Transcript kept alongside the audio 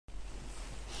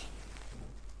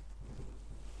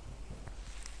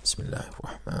بسم الله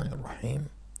الرحمن الرحيم.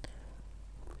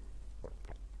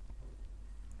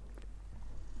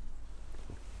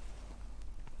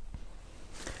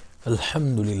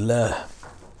 الحمد لله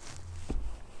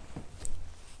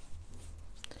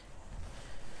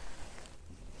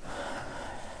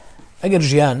ئەگەر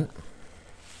ژیان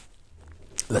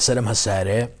لەسەرم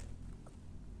هەسارێ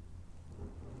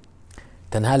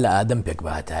تەنها لە ئادەم پێک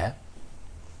بەهاتایە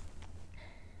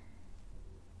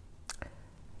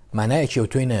مانایەکی ئەو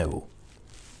تۆی نەبوو،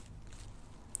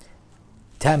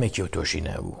 تامێکی ئەو تۆشی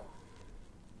نەبوو،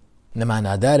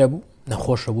 نەمانادارە بوو،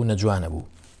 نەخۆشە بوو، نەجوانە بوو.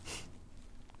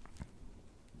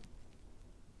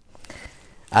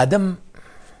 ئادەم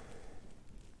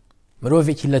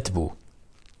مرۆڤێکی لەت بوو،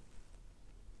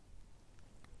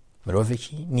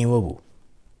 مرۆڤێکی نیوە بوو،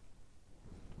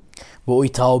 بۆ ئەوی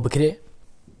تاو بکرێ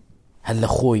هەر لە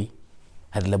خۆی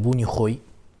هەر لە بوونی خۆی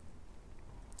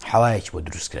حەوایەکی بۆ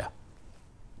دروستکرا.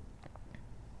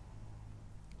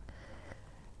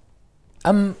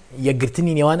 ئەم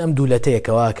یەکگرتنی نێوان ئەم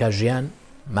دوولەتەیەکەوە کە ژیان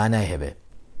مانای هەبێ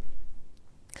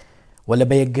و لە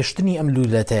بە یەکگەشتنی ئەم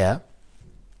دوولەتەیە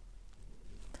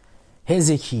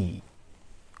هێزێکی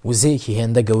وزەیەکی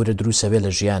هێندە گەورە دروستە بێ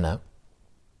لە ژیانە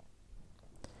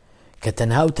کە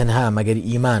تەنها و تەنها مەگەر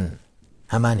ئیمان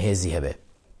هەمان هێزی هەبێ.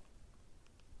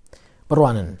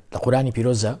 بڕوانن لە قورآنی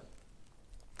پیرۆزە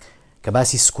کە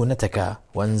باسی سکوونەتەکە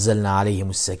وەنزەلنا عەلەیهیم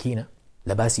السەکینە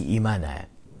لە باسی ئیمانایە،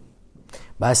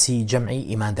 باسی جەمعی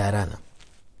ئیماندارانە.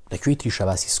 لەکوێی تریشە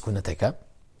باسی سکوونەتەکە؟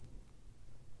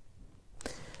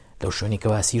 لەو شوێنی کە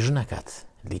باسی ژنەکات،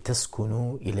 لیتەسکونوا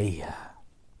ئیلەیها،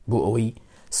 بۆ ئەوەی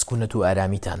سکوونەت و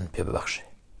ئارامیتان پێ ببەخشێ.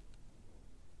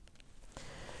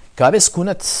 کابێ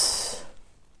سکوونەت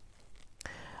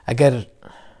ئەگەر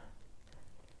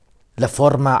لە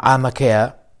فۆرما عامەکەیە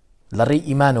لە ڕێی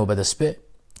ئیمانەوە بەدەست بێ،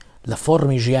 لە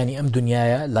فۆرمی ژیانی ئەم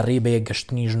دنیاە لە ڕێی بە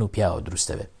یەکگەشتنی ژن و پیاوە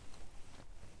دروستە بێ.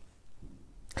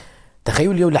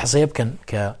 تەخەیول لێو لەحزەیە بکەن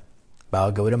کە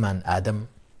باوە گەورەمان ئادەم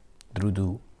درود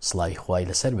و سڵاوی خوای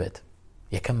لەسەر بێت،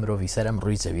 یەکەم مرۆڤی سەر ئەم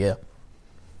ڕووی زەویە،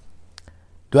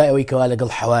 دوای ئەوەی کەوا لەگەڵ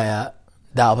حەوایە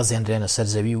دابەزێنرێنە سەر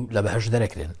زەوی و لە بەهەشت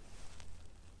دەرەکرێن،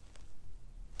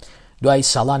 دوای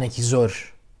ساڵانێکی زۆر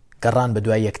گەڕان بە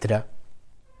دوای یەکترە،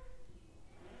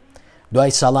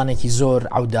 دوای ساڵانێکی زۆر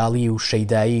عەوداڵی و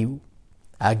شەیدایی و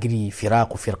ئاگری فیراق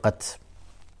و فیرقەت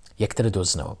یەکترە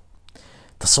دۆزنەوە.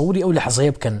 تەسەووری ئەو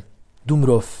لەحزەیە بکەن دوو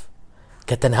مرۆڤ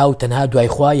کە تەنها و تەنها دوای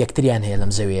خوا یەکتریان هەیە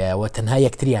لەم زەویەوە، تەنها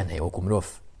یەکتریان هەیە وەکو مرۆڤ،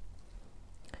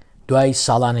 دوای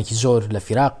ساڵانێکی زۆر لە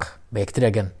فیراق بە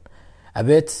یەکترەگەن،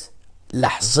 ئەبێت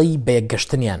لەحزەی بە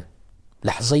یەکگەشتنیان،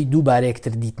 لەحزەی دووبارە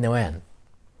یەکتر دیتنەوەیان،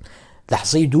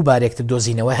 لەحزەی دووبارە یەکتر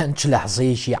دۆزینەوەیان چ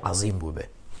لەحزەیەکی عەزیم بوو بێ.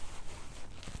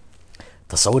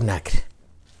 تەسەوور ناکرێ،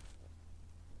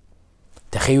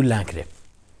 تەخەیول ناکرێ.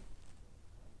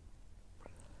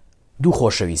 دوو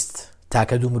خۆشەویست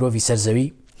تاکە دوو مرۆڤی سەرزەوی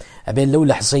ئەبێت لەو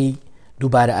لەحزەی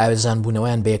دووبارە ئاوێزان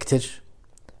بوونەوەیان بە یەکتر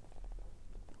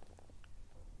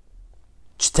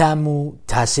چتام و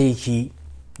تاسەیەکی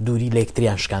دووری لە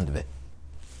یەکتریان شکاند بێ.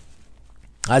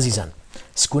 ئازیزان،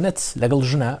 سکوونەت لەگەڵ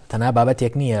ژنە تەنها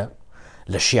بابەتێک نییە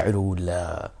لە شیعر و لە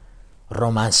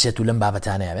ڕۆمانسیەت و لەم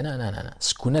بابەتانەیە بێ. نانانە،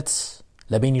 سکوونەت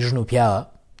لە بینی ژن و پیاوە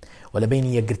و لە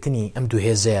بینی یەکگرتنی ئەم دوو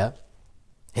هێزەیە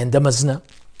هێندە مەزنە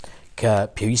کە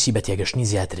پێویستی بە تێگەشتنی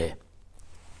زیاترێ.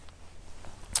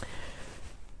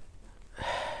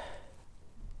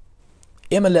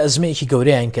 ئێمە لە ئەزمەیەکی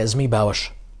گەورەیان کە ئەزمەی باوەش،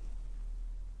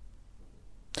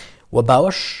 و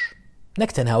باوەش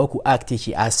نەک تەنها وەکو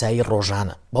ئاکتێکی ئاسایی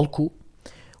ڕۆژانە، بەڵکو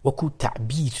وەکو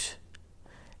تعبیر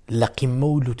لە قیممە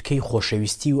و لووتکەی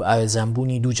خۆشەویستی و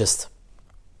ئاوێزانبوونی دوو جەست.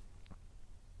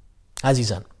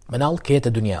 ئازیزان، مناڵ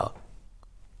کەیەتە دنیاوە،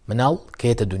 مناڵ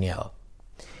کەیەتە دنیاوە،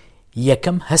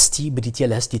 یەکەم هەستی بریتە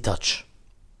لە هەستی تاچ،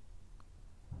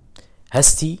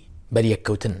 هەستی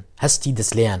بەریەککەوتن، هەستی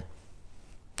دەستلێیان،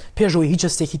 پێشەوەی هیچ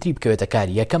هەستێکی تری بکەوێتە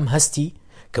کاری. یەکەم هەستی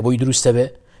کە بۆی دروستە بێ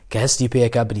کە هەستی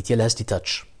پێیەکە بریتە لە هەستی تاچ.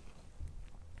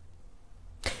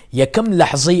 یەکەم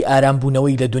لەحزەی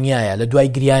ئارامبوونەوەی لە دنیاە لە دوای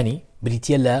گریانی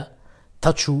بریتە لە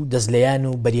تەچ و دەستلێیان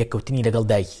و بەریەککەوتنی لەگەڵ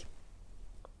دایکی.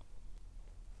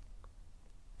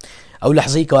 ئەو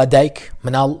لەحزەی کەوا دایک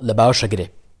مناڵ لە باوەشەگرێ،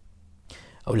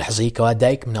 ئەو لەحزەی کەوا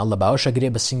دایک مناڵ لە باوەشەگرێ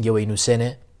بە سنگەوەی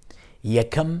نووسێنێ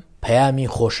یەکەم پەیامی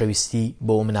خۆشەویستی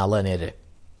بۆ مناڵە نێرێ.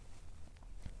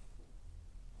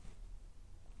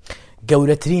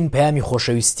 گەورەترین پەیامی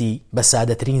خۆشەویستی بە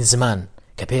سادەترین زمان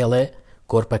کە پێڵێ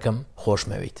کۆرپەکەم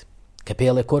خۆشمەویت، کە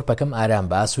پێڵێ کۆرپەکەم ئارام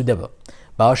بە ئاسوودە بە،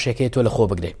 باوەشێکەیە تۆ لە خۆ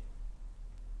بگرێ،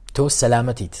 تۆ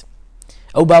سەلامەتیت.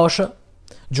 ئەو باوەشە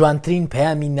جوانترین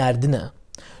پەیامی ناردنە،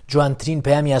 جوانترین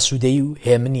پەیامی ئاسوودەیی و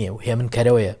هێمنیە و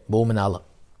هێمنکەرەوەیە بۆ مناڵە.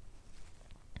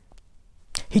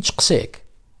 هیچ قسەیەک،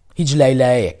 هیچ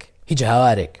لایلایەک، هیچ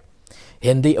هاوارێک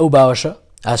هێندەی ئەو باوەشە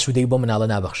ئاسوودەی بۆ مناڵە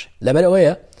نابەخشێ. لەبەر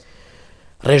ئەوەیە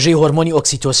ڕێژەی هۆرمۆنی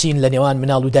ئۆکسیتۆسین لە نێوان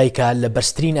مناڵ و دایکە لە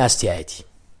بەرزترین ئاستیایەتی،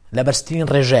 لە بەرزترین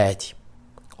ڕێژایەتی.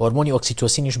 هۆرمۆنی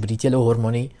ئۆکسیتۆسینیش بریتە لەو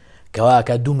هۆرمۆنەی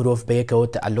کەواکە دوو مرۆڤ بەیەکەوە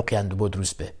تەعەلوقیان بۆ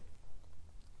دروست بێ.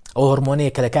 ئەو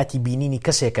هۆرمۆنەیە کە لە کاتی بینینی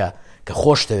کەسێکە کە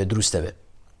خۆشتەوێت دروستەوێت.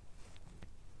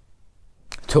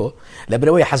 تۆ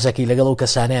لەبرەوەی حەزەکەی لەگەڵ ئەو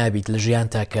کەسانەیە بیت لە ژیان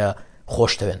تا کە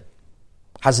خۆشتەوێن،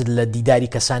 حەزت لە دیداری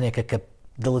کەسانێکە کە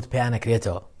دڵت پێیان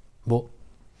نەکرێتەوە. بۆ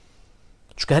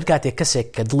چونکە هەر کاتێک کەسێک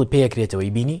کە دڵت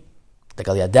پێیەکرێتەوەی بینی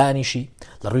لەگەڵ یا دانیشی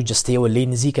لە ڕووی جستەیەوە لێی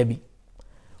نزیکە بی،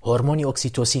 هۆرمۆنی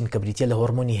ئۆکسیتۆسین کە بریتە لە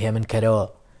هۆرمۆنی هێمنکەرەوە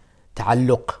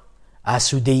تەعەلوق،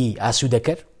 ئاسوودەیی،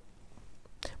 ئاسوودەکەر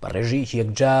بە ڕێژەیەکی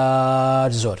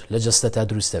یەکجار زۆر لە جەستەتا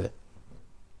دروستەوێت.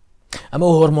 ئەمە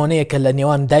هۆرمۆنەیە کە لە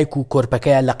نێوان دایک و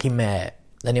کۆرپەکەیە لە قیمەیە،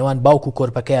 لە نێوان باوک و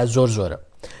کۆرپەکەیە زۆر زۆرە،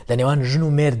 لە نێوان ژن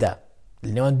و مێردا،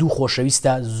 لە نێوان دوو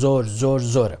خۆشەویستە زۆر زۆر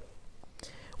زۆرە.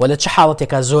 و لە چه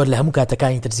حاڵەتێکا زۆر لە هەموو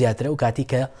کاتەکانی تر زیاترە و کاتی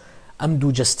کە ئەم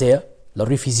دوو جەستەیە لە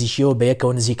ڕووی فیزیکیەوە بە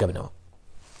یەکەوە نزیکە بنەوە.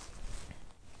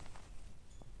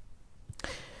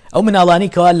 ئەو مناڵانی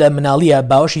کەوا لە مناڵیە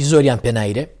باوەشی زۆریان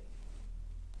پێنایرێ،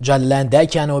 جا لەلایەن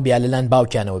دایکیانەوە بیا لەلایەن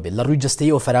باوکیانەوە بێت، لە ڕووی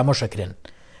جستەیەوە فەرامۆشەکرێن،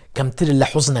 کەمتر لە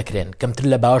حوزنەکرێن، کەمتر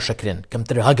لە باوەشەکرێن،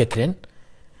 کەمتر هەگەکرێن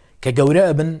کە گەورە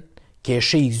ئەبن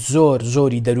کێشەی زۆر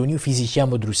زۆری دەرونی و فیزیکیان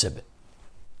بۆ دروستە بێت.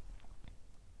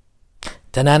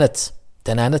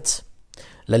 تەنانەت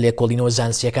لە لێکۆڵینەوە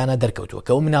زانستیەکانە دەرکەوتووە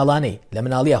کە ئەو مناڵانەی لە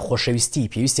مناڵیە خۆشەویستی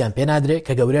پێویستیان پێنادرێ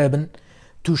کە گەورە بن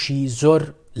تووشی زۆر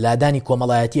لادانی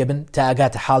کۆمەڵایەتیە بن تا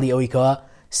ئەگاتە حاڵی ئەوەی کەوا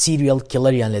سیریەل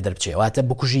کیڵەریان لێ دەربچێ، واتە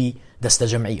بکوژی دەستە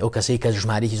جەمعی ئەو کەسەی کە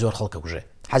ژمارەیەکی زۆر خەڵکە کوژێ،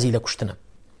 حەزی لە کوشتنە.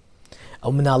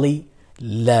 ئەو مناڵی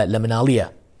لە مناڵیە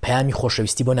پەیامی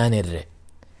خۆشەویستی بۆ نانێرێ،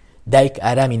 دایک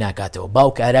ئارامی ناکاتەوە،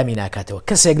 باوک ئارامی ناکاتەوە،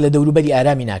 کەسێک لە دەوروبەری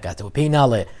ئارامی ناکاتەوە، پێی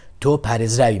ناڵێ تۆ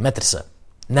پارێزراوی مەترسە،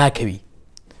 ناکەوی،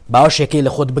 باوەشێکی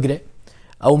لە خۆت بگرێ،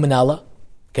 ئەو مناڵە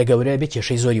کە گەورە بێ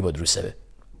کێشەی زۆری بۆ دروستەوێ،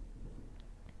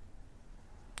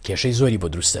 کێشەی زۆری بۆ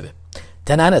دروستەوێ.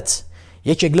 تەنانەت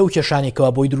یەکێک لەو کێشانێکەوە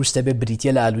بۆی دروستەبێ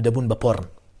بریتە لە ئالوودەبوون بە پۆڕن،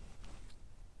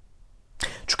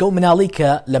 چونکە ئەو مناڵی کە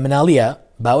لە مناڵیە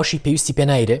باوەشی پێویستی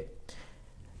پێنایرێ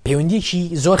پەیوەندیەکی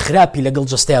زۆر خراپی لەگەڵ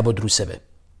جەستەیە بۆ دروستەبێ،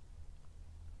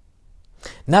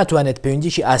 ناتوانێت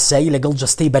پەیوەندیەکی ئاسایی لەگەڵ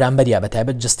جەستەی بەرامبەریا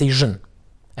بەتایبەت جەستەی ژن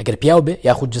ئەگەر پیاو بێ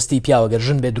یاخود جەستەی پیاو ئەگەر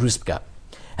ژن بێ دروست بکە،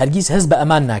 هەرگیز هەست بە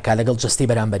ئەمان ناکا لەگەڵ جەستەی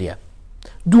بەرامبەریا،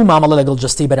 دوو مامەڵە لەگەڵ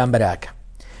جەستەی بەرامبەرەکە،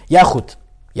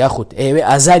 یاخود ئێوێ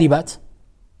ئازاری بات،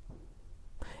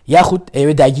 یاخود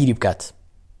ئێوێ داگیری بکات.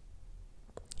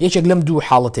 یەکێک لەم دوو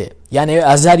حاڵەتێ، یان ئێوێ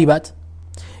ئازاری بات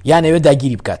یان ئێوێ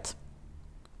داگیری بکات،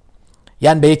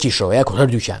 یان بە یەکیشەوە یاکو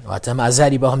هەردووکیان، واتە ئەم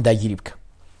ئازاری بە هەم داگیری بکە.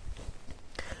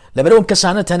 لەبەرەوەم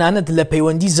کەسانە تەنانەت لە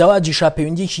پەیوەندی زەواجی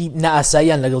پەیوەندیەکی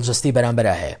نائاساییان لەگەڵ جەستەی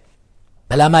بەرامبەرە هەیە،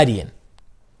 بەلاماریەن،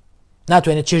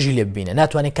 ناتوانێت چێژی لێ ببینێ،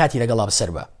 ناتوانێت کاتی لەگەڵا بەسەر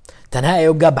بە، تەنها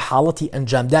ئێوەگا بە حاڵەتی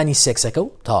ئەنجامدانی سێکسەکە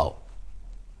و تاو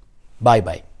بای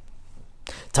بای.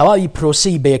 تەواوی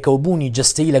پرۆسەی بەیەکەوبوونی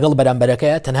جەستەی لەگەڵ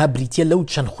بەرامبەرەکەیە تەنها بریتە لەو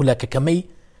چەند خولەکەکەمەی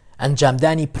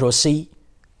ئەنجامدانی پرۆسەی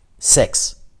سێکس،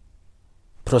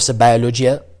 پرۆسە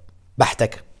بایۆلۆجیە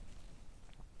بەحتەکە.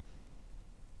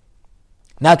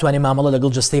 ناتوانێت مامەڵە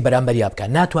لەگەڵ جەستەی بەرامبەریا بکە،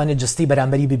 ناتوانێت جەستەی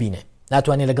بەرامبەری ببینێ،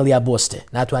 ناتوانێت لەگەڵ یا بۆستێ،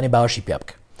 ناتوانێت باوەشی پێ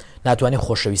بکە، ناتوانێت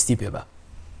خۆشەویستی پێ بە.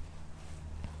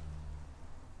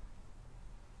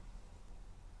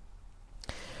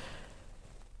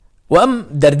 و ئەم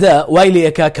دەردە وای لێ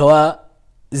ئەکاکەوە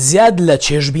زیاد لە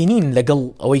چێژبینین لەگەڵ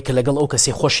ئەوەی کە لەگەڵ ئەو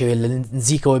کەسی خۆشەوێت لە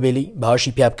نزیکەوە بێلی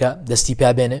باوەشی پیا بکە، دەستی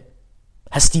پیا بێنێ،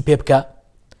 هەستی پێ بکە،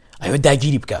 ئەوێ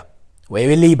داگیری بکە و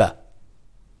ئەوێ لی بە.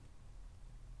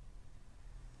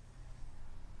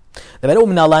 لەبەر ئەو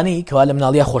مناڵانەی کەوا لە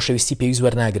مناڵیە خۆشەویستی پێویست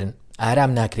وەرناگرن،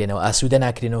 ئارام ناکرێنەوە، ئاسوودە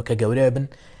ناکرێنەوە کە گەورە بن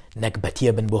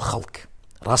نەکبەتیە بن بۆ خەڵک،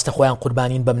 ڕاستە خۆیان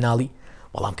قوربانین بە مناڵی،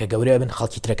 بەڵام کە گەورە بن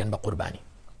خەڵکی ترەکەن بە قوربانی.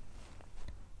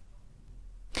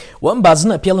 و ئەم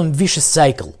بازنە پێڵن ڤیشس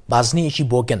سایکل، بازنەیەکی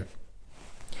بۆگەن.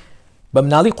 بە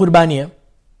مناڵی قوربانیە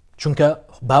چونکە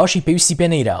باوەشی پێویستی پێ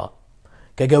نەیراوە،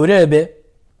 کە گەورە بێ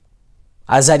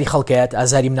ئازاری خەڵکەیەت،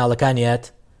 ئازاری مناڵەکانیەت،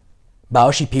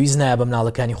 باوەشی پێویست نایە بە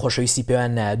مناڵەکانی خۆشەویستی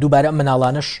پێیان نایە، دووبارە ئەم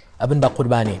مناڵانش ئەبن بە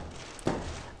قوربانی.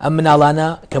 ئەم مناڵانە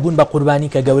کە بوون بە قوربانی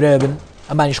کە گەورە بن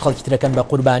ئەمانیش خەڵکی ترەکەن بە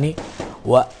قوربانی،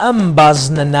 و ئەم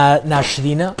بازنە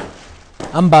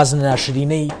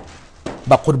ناشرینەی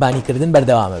بە قوربانیکردن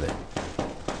بەردەوامە بێت.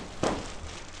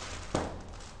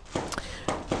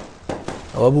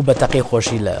 ئەوە بوو بە تەقی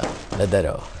خۆشی لە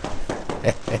دەرەوە.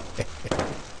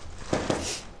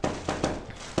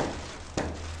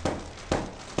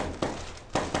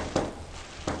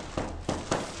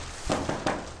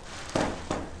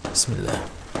 بسم الله.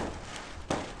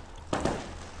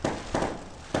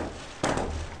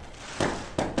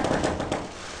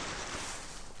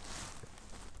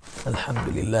 الحمد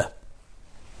لله.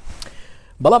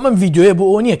 بەڵام من ڤیدیۆیە بۆ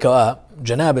ئەوە نییەکەوە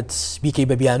جەنابەت بیکەی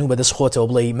بە بیان و بەدەست خۆتەوە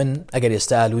بڵێ من ئەگەر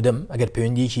ئێستا ئالوودەم ئەگەر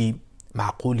پەیوەندیەکی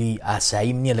معقولی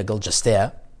ئاساییم نییە لەگەڵ جستەیە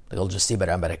لەگەڵ جستی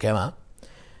بەرامبەرەکەمە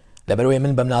لەبەرەوەی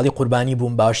من بە مناڵی قوربانی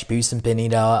بووم باوەشی پێویستم پێ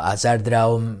نەیراوە ئازار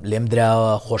دراوم لێم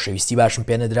دراوە خۆشەویستی باشم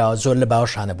پێ نەدراوە زۆر لە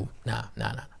باوەشانە بووم نا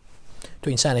تۆ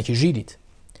ئینسانێکی ژیریت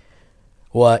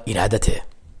و ئیرادەت هەیە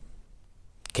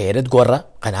کە ئێرەت گۆڕە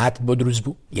قەناعەتت بۆ دروست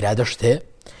بوو ئیرادەشت هەیە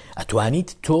ئەتوانیت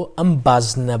تۆ ئەم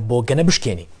بازنە بۆگەنە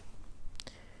بشکێنی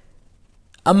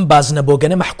ئەم بازنە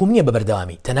بۆگەنە محکوم نییە بە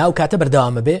بەردەوامی تەنها کاتە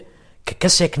بەردەوامە بێ کە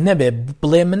کەسێک نەبێ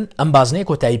بڵێ من ئەم بازنەیە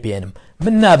کۆتایی پێێنم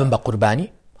من نابم بە قوربانی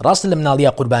ڕاستە لە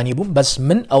مناڵیە قوربانی بووم بەس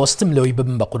من ئەوەستم لەوەی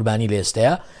ببم بە قوربانی لە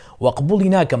ئێستەیە و قبوڵی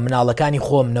ناکەم مناڵەکانی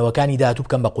خۆم نەوەکانی داهاتوو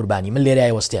بکەم بە قوربانی من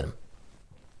لێرای وەستێنم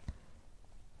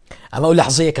ئەمە ئەو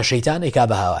لەحزەیە کە شەیتان ئەیکا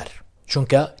بە هاوار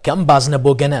چونکە کە ئەم بازنە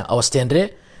بۆگەنە ئەوەستێنرێ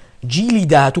جیلی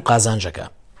داهاتوو قازانجەکە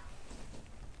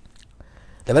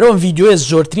لەبەرەوە ڤیدیۆیە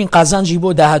زۆرترین قازانجی بۆ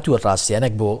داهاتووە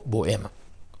ڕاستیانەک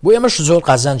بۆ ئێمەش زۆر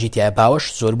قازانجی تایە باوەش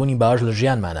زۆربوونی باوەش لە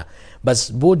ژیانمانە بەس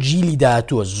بۆ جیلی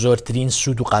داهاتووە زۆرترین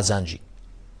سوود و قازانجی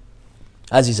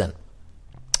ئازیزان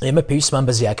ئێمە پێویستمان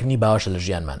بە زیادکردنی باوەشە لە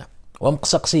ژیانمانە ئەم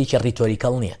قسەیەکی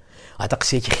ڕیتۆریکەڵ نییە هاتە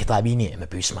قسەیەکی خیتابی نییە ئێمە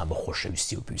پێویستمان بە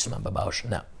خۆشەویستی و پێویستمان بە باوەش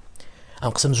نا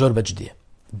ئەم قسم زۆر بەجددیە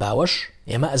باوەش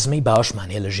ئێمە ئەزمەی باوەشمان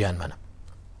هەیە لە ژیانمانە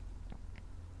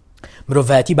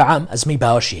مرۆڤایەتی بەعام ئەزمەی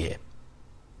باوەشی هەیە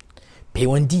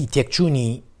پەیوەندی تێکچوونی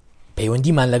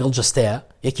پەیوەندیمان لەگەڵ جستەیە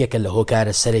یەکێکە لە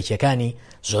هۆکارە سەرەکیەکانی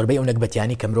زۆربەی ئەو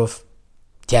نەکبەتیانی کە مرۆڤ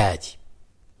تایەتی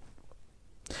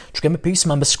چونکە ئێمە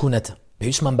پێویستمان بە سکوونەتە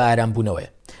پێویستمان بە ئارامبوونەوەیە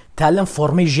تا لەم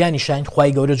فۆرمەی ژیانی شاین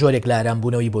خوای گەورە جۆرێک لە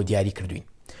ئارامبوونەوەی بۆ دیاری کردوین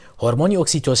هۆرمۆنی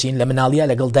ئۆکسیتۆسین لە مناڵیە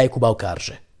لەگەڵ دایک و باوکە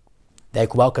ئەڕژێ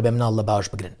دایک و باوکە بێ مناڵ لە باوەش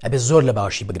بگرن ئەبێ زۆر لە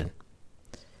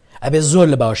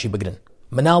باوەشی بگرن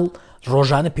مناڵ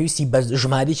ڕۆژانە پێویستی بە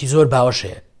ژمارەیەکی زۆر باوەش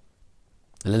هەیە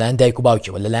لەلایەن دایک و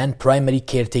باوکیەوە لەلایەن پرایمەری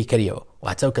کێرتەیکەریەوە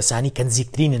واتە و کەسانی کە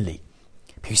نزیکترینن لی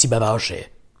پێویستی بە باوەش هەیە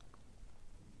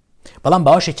بەڵام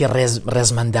باوەشێکی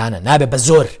ڕێزمەندانە نابێ بە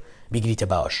زۆر بیگریتە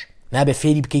باوەش نابێ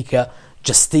فێری بکەی کە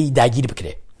جستەی داگیر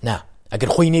بکرێ نا ئەگەر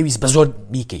خۆی نەویست بە زۆر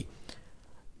بیکەی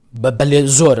بەلێ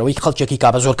زۆر ئەوەی خەڵکێکی کا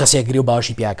بە زۆر کەسێک گری و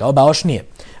باوەشی پیاکەوە باوەش نییە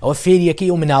ئەوە فێریەکەی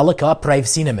ئەو مناڵەکەوە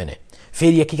پرایڤسی نەمێنێ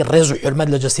فێریەکەی ڕێز و حرمەت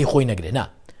لە جستەی خۆی نەگرێ نا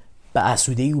بە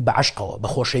ئاسوودەیی و بە عەشقەوە بە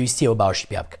خۆشەویستیەوە باوەشی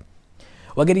پیا بکە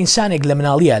وەگەر ئینسانێک لە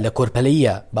مناڵیە لە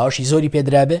کۆرپەلەیە باوەشی زۆری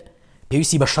پێدرابێ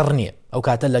پێویستی بە شەڕ نییە ئەو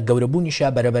کاتە لە گەورەبوونیشا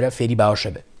بەرەبەرە فێری باوەشە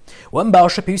بێ و ئەم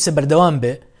باوەشە پێویستە بەردەوام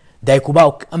بێ دایک و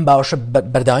باوک ئەم باوەشە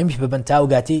بەردەوامی ببن تا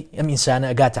وگاتی ئەم ئینسانە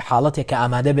ئەگاتە حاڵەتێک کە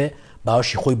ئامادە بێ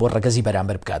باوەشی خۆی بۆ ڕەگەزی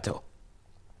بەرامبەر بکاتەوە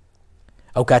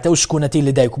ئەو کاتە و سکوونەتی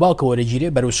لە دایک و باوکە وەرەگیرێ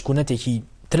بەرەو سکوونەتێکی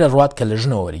ترە ڕوات کە لە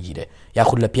ژنەوە وەرەگیرێ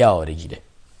یاخود لە پیاوە وەرەگیرێ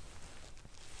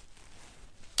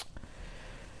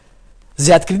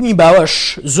زیادکردنی باوەش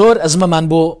زۆر ئەزمەمان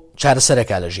بۆ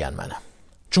چارەسەرەکە لە ژیانمانە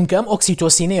چونکە ئەم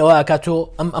ئۆکسیتۆسینەیەوە ئاکاتۆ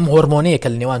ئەم هۆرمۆنەیە کە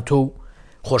لە نێوان تۆ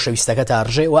خۆشەویستەکە تا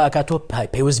ڕژێ و ئاکاتۆ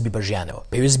پێویست بی بە ژیانەوە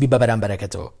پێویست بی بە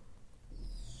بەرامبەرەکەتەوە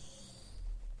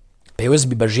پێویست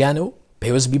بی بە ژیانە و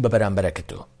پێویست بی بە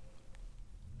بەرامبەرەکەتەوە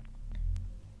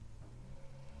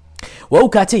و ئەو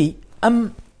کاتەی ئەم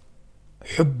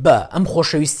حبە ئەم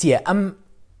خۆشەویستیە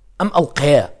ئەم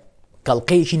ئەڵقەیە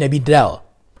کەڵقەیەکی نەبیدراوە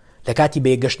لە کاتی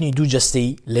بەیەگەشتنی دوو جەستەی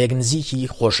لە یەک نزیکی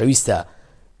خۆشەویستە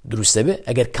دروستە بێ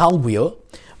ئەگەر کاڵ بوویەوە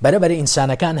بەرەبەرە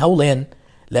ئینسانەکان هەوڵێن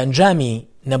لە ئەنجامی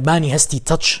نەبانی هەستی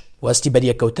تەچ و هەستی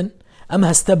بەریەکەوتن ئەم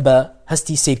هەستە بە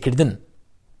هەستی سیرکردن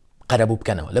قەرەبوو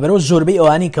بکەنەوە لەبەرەوە زۆربەی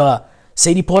ئەوانی کە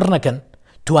سەیری پۆڕ نەکەن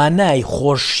توانای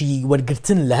خۆشی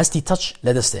وەرگرتن لە هەستی تەچ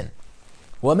لەدەستێن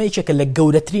و ئەمە یەکێکە لە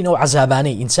گەورەترین ئەو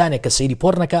عەزابانەی ئینسانێک کە سەیری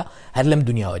پۆڕ نەکە هەر لەم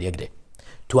دنیا وەریەگرێ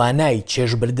توانای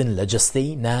چێژبردن لە جەستەی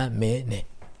نامێنێ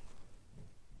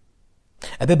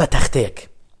ئەبێ بە تەختەیەک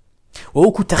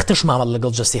وەکو تەختش مامەڵ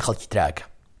لەگەڵ جەستەی خەڵکی تراکە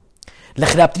لە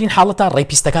خراپترین حاڵەتە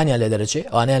ڕێپیستەکانیان لێ دەرەچێ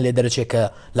ئەوانیان لێ دەرەچێت کە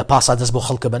لە پاسا دەست بۆ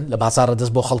خەڵکە بن لە بازاڕە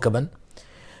دەست بۆ خەڵکە بن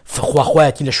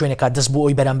خواخوایەتی لە شوێنێکا دەست بۆ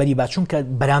ئەوی بەرامبەری با چونکە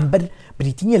بەرامبەر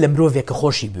بریتینیە لە مرۆڤێک کە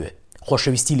خۆشی بوێ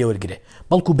خۆشەویستی لێ وەرگرێ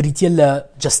بەڵکو بریتە لە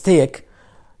جەستەیەک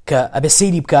کە ئەبێ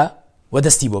سەیری بکە و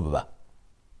دەستی بۆ ببە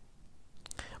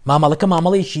مامەڵەکە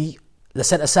مامەڵەیەکی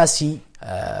لەسەر ئەساسی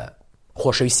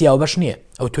خۆشەویستی ئەو بەش نییە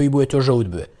ئەو تۆی بووە تۆ ژەوت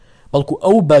بوێ بەڵکو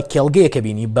ئەو بە کێڵگەیەکە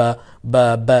بینی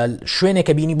بە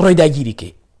شوێنێکە بینی بڕۆی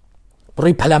داگیریکەی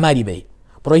بڕۆی پەلاماری بی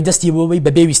بڕۆی دەستی بۆ بی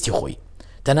بە بێویستی خۆی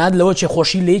تەنانەت لەوە چێ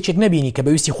خۆشی لە یەکێک نەبینی کە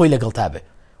بەویستی خۆی لەگەڵ تا بێ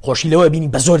خۆشی لەوە بینی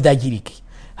بە زۆر داگیریکەی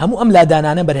هەموو ئەم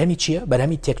لادانانە بەرهەمی چییە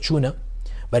بەرهەمی تێکچوونە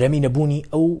بەرهەمی نەبوونی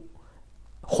ئەو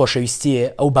خۆشەویستیە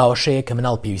ئەو باوەشەیە کە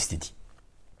مناڵ پێویستیتی.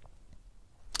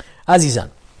 ئازیزان،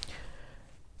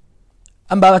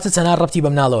 ئەم بابەتە چەند ڕەبتی بە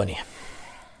مناڵەوە نییە.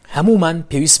 هەمومان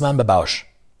پێویستمان بە باوەش،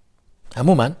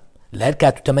 هەمومان لە هەر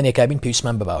کات و تەمەنێکا بین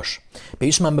پێویستمان بە باوەش،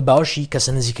 پێویستمان بە باوەشی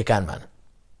کەسە نزیکەکانمان.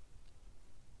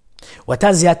 و تا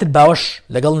زیاتر باوەش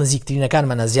لەگەڵ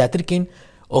نزیکترینەکانمانە زیاترکەین،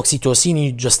 ئۆکسیتۆسینی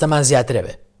جستەمان زیاترە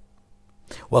بێ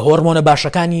و هۆرمۆنە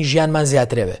باشەکانی ژیانمان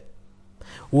زیاترە بێ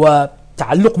و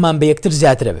تعلقمان بە یەکتر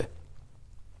زیاترە بێ.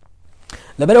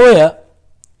 لەبەرەوەیە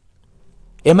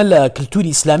ئێمە لە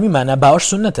کللتوری ئیسلامیمانە باوەش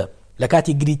سونەتە. لە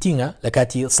کاتی گریتینگە، لە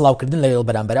کاتی سڵاوکردن لەگەڵ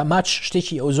بەرامبەرە، ماچ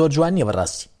شتێکی ئەو زۆر جوان نییە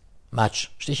بەڕاستی. ماچ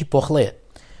شتێکی پۆخڵەیە.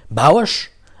 باوەش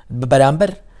بە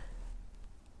بەرامبەر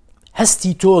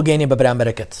هەستی تۆ گەینێ بە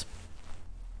بەرامبەرەکەت،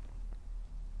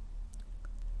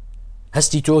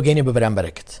 هەستی تۆ گەینێ بە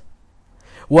بەرامبەرەکەت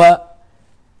و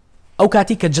ئەو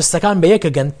کاتی کە جستەکان بە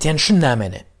یەکەگەن تێنشن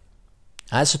نامێنێ.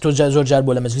 ئاسە تۆ زۆر جار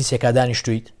بۆ لە مەجلیسێکا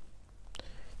دانیشتویت،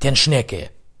 تێنشنێکەیە،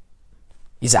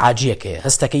 ئیزعاجیەکەیە،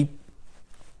 هەستەکەی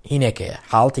هینێکەیە،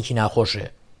 حاڵەتێکی ناخۆشەیە،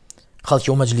 خەڵکی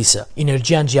ئەو مەجلیسە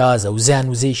ئینەرجیان جیازە و زیان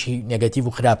و زەیشی نێگەتیڤ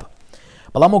و خراپە.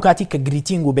 بەڵام ئەو کاتی کە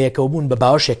گریتینگ و بەیەکەوە بوون بە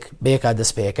باوەشێک بەیەکا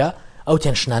دەست پێیەکە، ئەو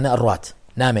تێنشنانە ئەڕوات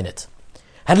نامێنێت.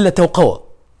 هەر لە تەوقەوە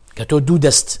کە تۆ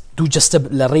دوو جستە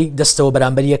لە ڕێی دەستەوە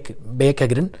بەرامبەر یەک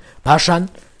بەیەکەگرن، پاشان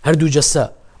هەردوو جستە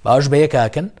باوەش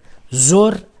بەیەکاکەن،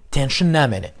 زۆر تێنشن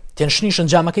نامێنێ. تێنشنی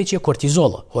شنجامەکەی چیە؟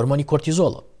 کۆرتیزۆڵە، هۆرمۆنی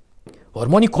کۆرتیزۆڵە.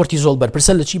 هۆرمۆنی کۆرتیزۆڵ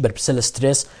بەرپرسە لە چی؟ بەرپرسە لە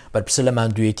سترێس، بەرپرسە لە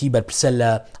ماندوویەتی، بەرپرسە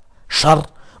لە شەڕ،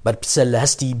 بەرپرسە لە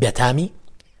هەستی بێتامی.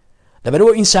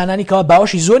 لەبەرەوە ئینسانانی کەوا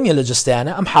باوەشی زۆر نییە لە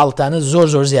جستەیانە، ئەم حاڵەتانە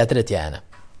زۆر زیاترە تیانە.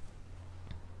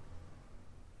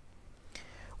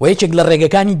 و یەکێک لە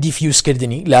ڕێگەکانی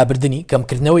دیفیوزکردنی، لابردنی،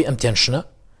 کەمکردنەوەی ئەم تێنشنە،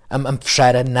 ئەم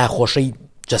فشارە ناخۆشەی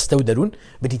جستە و دەروون،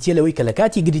 بریتە لەوەی کە لە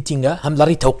کاتی گریتینگە هەم لە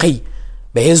ڕێی تەوقەی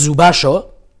بەهێز و باشەوە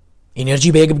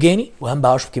ئینەرژی بەیەک بگەینی و هەم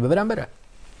باوەش بکەی بە بەرامبەرە.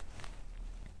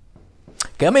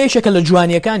 کە ئەمە یەکێکە لە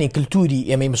جوانیەکانی کللتوری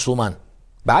ئێمەی موسڵمان،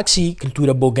 بەعکسی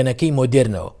کللتورە بۆگەنەکەی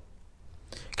مۆدێرنەوە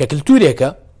کە کللتورێکە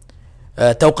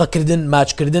تەوقەکردن،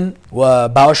 ماچکردن و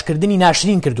باوەشکردنی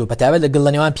ناشرین کردو، بەتابەت لەگەڵ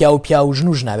لە نێوان پیا و پیا و ژن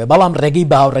و ژنابێ، بەڵام ڕێگەی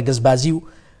بەهاو ڕێگەزبازی و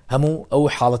هەموو ئەو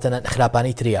حاڵەتە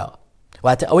خراپانەی تریاوە.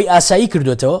 واتە ئەوەی ئاسایی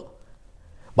کردوێتەوە.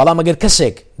 بەڵام ئەگەر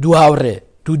کەسێک دوو هاوڕێ،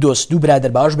 دوو دۆست، دوو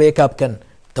برادر باوەش بە یەکا بکەن،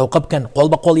 تەوقە بکەن، قۆڵ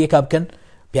بە قۆڵ یەکا بکەن،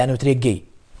 پیانەوترێک گەی.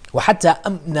 و حتا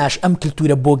ئەم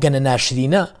کللتورە بۆگەنە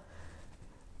ناشرینە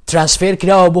ترانسفێر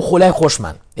کراوە بۆ خۆلای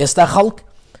خۆشمان. ئێستا خەڵک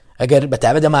ئەگەر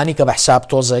بەتابەت دەمانی کە بە حساب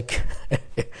تۆزێک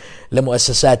لە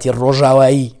مؤسساتی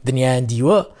ڕۆژاوایی دنیایان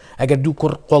دیوە، ئەگەر دوو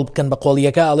کوڕ قۆڵ بکەن بە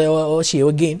قۆڵیەکە ئەڵێەوە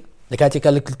چیەوە گەین. لە کاتێکە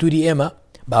لە کللتوری ئێمە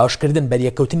باوەشکردن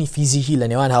بەریەکەوتنی فیزیکی لە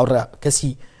نێوان هاوڕە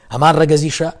کەسی هەمان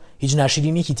ڕەگەزیشە هیچ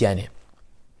ناشرینێکی تیانێ.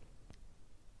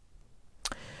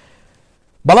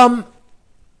 بەڵام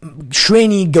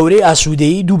شوێنی گەورەی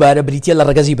ئاسوودەیی دووبارە بریتە لە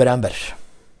ڕەگەزی بەرامبەر،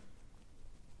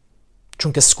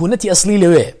 چونکە سکوونەتی ئەسلی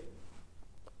لەوێ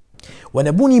و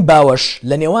نەبوونی باوەش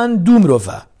لە نێوان دوو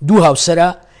مرۆڤە، دوو هاوسەرە،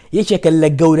 یەکێکە لە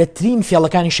گەورەترین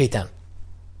فێڵەکانی شەیتان.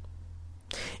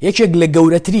 یەکێک لە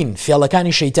گەورەترین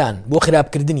فێڵەکانی شەیتان بۆ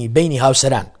خراپکردنی بینی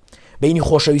هاوسەران، بینی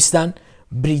خۆشەویستان،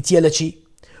 بریتە لە چی؟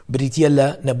 بریتە لە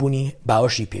نەبوونی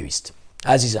باوەشی پێویست.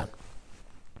 ئازیزان،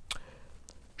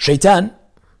 شەیتان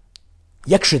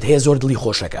یەک شت هەیە زۆر دڵی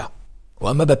خۆشەکە، و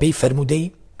ئەمە بەپێی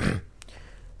فەرموودەی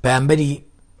پەیامبەری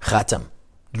خاتەم،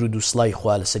 درود و سڵای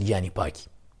خوا لەسەر گیانی پاکی.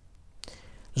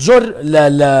 زۆر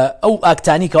لە ئەو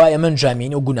ئاکتانی کەوا ئێمە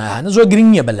ئەنجامین و گوناهانە زۆر گرنگ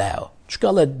نییە بەلایەوە، چونکە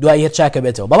لە دوای هەر چاکە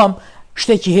بێتەوە. بەڵام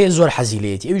شتێکی هەیە زۆر حەزی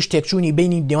لێتی، ئەویش تێکچوونی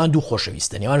بینی نێوان دوو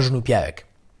خۆشەویستە، نێوان ژن و پیاوێک.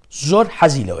 زۆر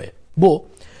حەزی لەوەیە. بۆ؟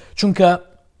 چونکە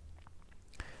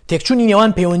تێکچوونی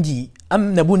نێوان پەیوەندی ئەم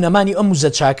نەبوو نەمانی ئەم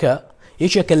وزە چاکە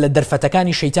یەکێکە لە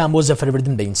دەرفەتەکانی شەیتان بۆ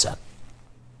زەفەربردن بە ئینسان.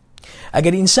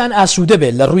 ئەگەر ئینسان ئاسوودە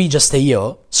بێت لە ڕووی جستەییەوە،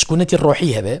 سکوونەتی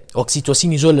ڕۆحی هەبێ،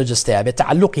 ئۆکسیتۆسینی زۆر لە جستەیە بێت،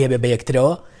 تعلقی هەبێ بە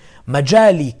یەکترەوە،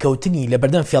 مەجالی کەوتنی لە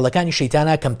بەردەم فێڵەکانی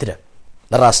شەیتانە کەمترە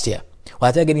لە ڕاستیە.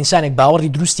 واتە ئەگەر ئینسانێک باوەڕی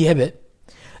دروستی هەبێ،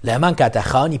 لە هەمان کاتە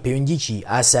خاوەنی پەیوەندیکی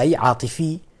ئاسایی،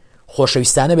 عاتیفی،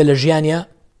 خۆشەویستانە بێ لە ژیانیا،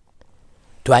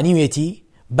 توانیوێتی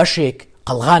بەشێک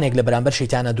قەڵغانێک لە بەرامبەر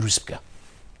شەیتانە دروست بکە.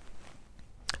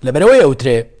 لەبەرەوەی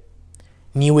ئەوترێ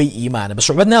نیوەی ئیمانە، بە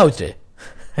سوحبەت ناوترێ،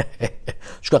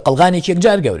 چونکە قەڵغانێکی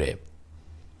یەکجار گەورەیە،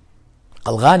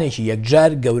 قەڵغانێکی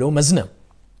یەکجار گەورە و مەزنە.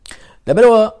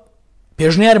 لەبەرەوە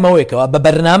پێشنیارمەوەیەکەوە بە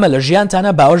بەرنامە لە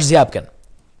ژیانتانە باوەش زیاد بکەن.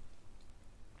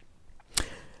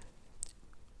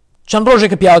 چەند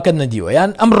ڕۆژێکە پیاوەکەت نەدیوە،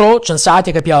 یان ئەمڕۆ چەند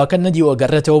ساعتێکە پیاوەکەت نەدیوە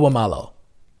گەڕێتەوە بە ماڵەوە،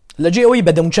 لەجێ ئەوەی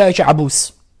بە دەموچاوێکی عەبوس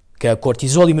کە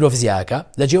کۆرتیزۆڵی مرۆڤ زیادەکە،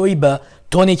 لەجێ ئەوەی بە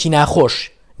تۆنێکی ناخۆش،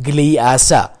 گلەیی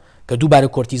ئاسا کە دووبارە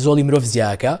کۆرتیزۆڵی مرۆڤ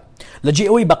زیادەکە، لەجێ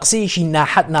ئەوەی بە قسەیەکی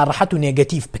ناڕەحەت و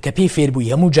نێگەتیڤ کە پێی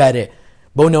فێربووی هەموو جارێ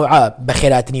بەو نەوعا بە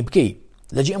خێراتنی بکەی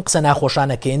لەجێ ئەم قسە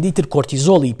ناخۆشانە کە هێندەی تر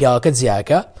کۆرتیزۆڵی پیاوەکەت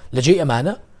زیاکە لەجێ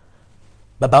ئەمانە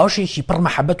بە باوەشێکی پڕ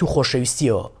مەحەبەت و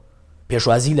خۆشەویستیەوە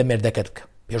پێشوازی لە مێردەکەت بکە،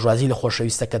 پێشوازی لە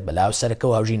خۆشەویستەکەت بە لاوسەرەکە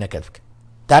و هاوژینەکەت بکە.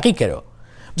 تاقیکەرەوە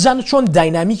بزانت چۆن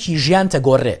داینامیکی ژیان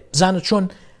تەگۆڕێ، بزانت چۆن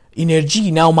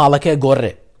ئینەرژی ناو ماڵەکە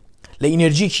گۆڕێ لە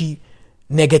ئینەرژیەکی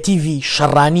نێگەتیڤی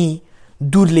شەڕانی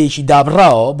دوور لێکی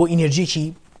دابڕاوە بۆ ئینەرژیەکی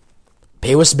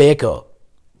پێوەست بەیەکەوە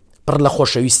پڕ لە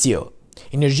خۆشەویستیەوە،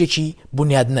 ئینەرژیەکی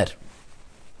بنیادنەر.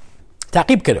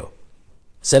 تاقیب بکەرەوە،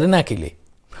 سەرە ناکەی لێ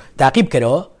تاقیب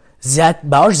بکەرەوە،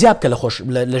 باوەش زیاد بکە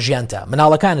لە ژیانتا،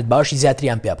 مناڵەکانت باوەشی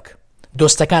زیاتریان پیا بکە،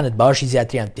 دۆستەکانت باوەشی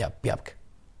زیاتریان پیا بکە.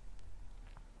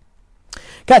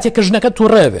 کاتێک کە ژنەکە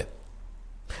تووڕێ بێ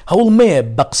هەوڵ مەیە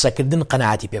بە قسەکردن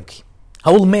قەنەعاتی پێ بکەی،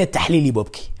 هەوڵ مەیە تەحلیلی بۆ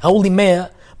بکەی، هەوڵی مەیە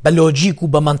بە لۆجیک و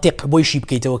بە منطق بۆیشی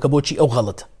بکەیتەوە کە بۆچی ئەو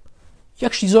غەڵەتە.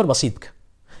 یەکشی زۆر بەسیت بکە،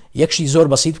 یەکشی زۆر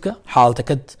بەسیت بکە،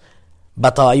 حاڵەتەکەت بە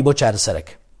تەواوی بۆ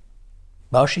چارەسەرەکە،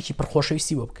 باوەشێکی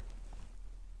پڕخۆشەویستی بۆ بکە.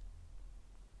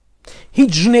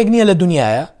 هیچ ژنێک نییە لە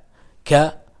دنیاە کە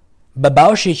بە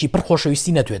باوەشێکی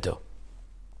پڕخۆشەویستی نەتوێتەوە.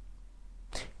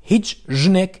 هیچ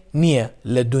ژنێک نییە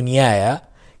لە دنیاە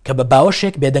کە بە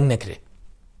باوەشێک بێدەنگ نەکرێ.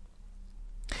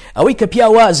 ئەوەی کە پیا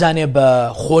وازانێ بە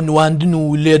خۆنواندن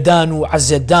و لێدان و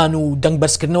عەزێدان و دەنگ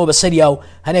بەرزکردنەوە بەسەریا و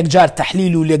هەنێک جار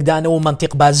تەحلیل و لێکدانەوە و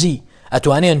منطق بازی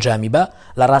ئەتوانێ ئەنجامی بە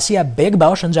لە ڕاستیە بەیەک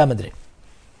باوەش ئەنجامەدرێ.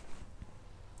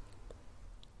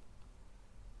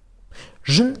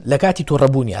 ژن لە کاتی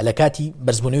تۆڕەبوونیە، لە کاتی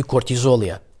بەرزبوونەوەی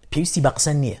کۆرتیزۆڵیە، پێویستی بە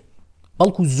قسە نییە،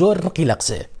 بەڵکو زۆر ڕقی لە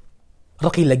قسەیە،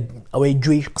 ڕقی لە ئەوەی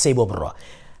گوێی قسەی بۆ بڕوە،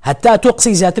 هەتا تۆ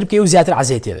قسەی زیاتر بکەی و زیاتر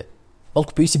عەزێتێ،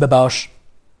 بەڵکو پێویستی بە باوەش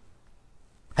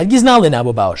هەرگیز ناڵێنا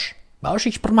بۆ باوەش،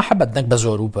 باوەشێکی پڕ مەحەبەت نەک بە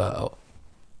زۆر و بە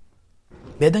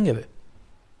بێدەنگە بێ.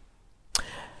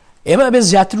 ئێمە ئەبێ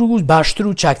زیاتر و باشتر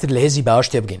و چاکتر لە هێزی باوەش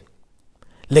تێبگەین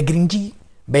لە گرنگی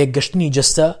بە یەکگەشتنی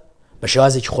جەستە بە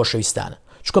شێوازێکی خۆشەویستانە.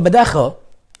 چکە بەداخەوە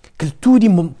کللتوری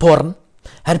پۆڕن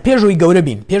هەر پێشەوەی گەورە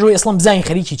بین، پێشەوەی ئەسڵەم بزانین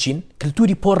خەریکی چین،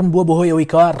 کللتوری پۆڕن بووە بەهۆی ئەوەی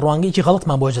کەوا ڕوانگەیەکی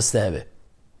غەڵەتمان بۆ جەستە هەبێ.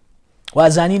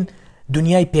 وازانین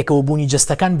دنیای پێکەوە بوونی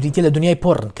جەستەکان بریتە لە دنیای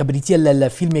پۆڕن کە بریتە لە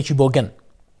فیلمێکی بۆگەن،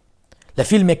 لە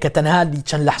فیلمێک کە تەنها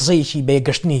چەند لەحزەیەکی بە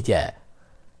یەکگەشتنی تایە،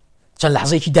 چەند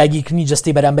لەحزەیەکی داگیرکردنی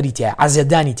جەستەی بەرامبەری تایە،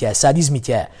 عەزێدانی تایە، سادیزمی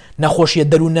تایە، نەخۆشیە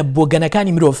دەروونە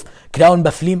بۆگەنەکانی مرۆڤ کراون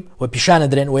بە فیلم و پیشانە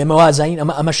درێن و ئێمە وازانین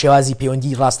ئەمە شێوازی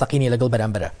پەیوەندی ڕاستەقینی لەگەڵ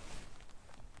بەرامبەرە.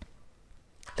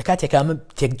 لە کاتێک ئەمە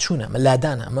تێکچوونە، ئەمە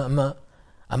لادانە،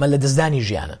 ئەمە لە دەستدانی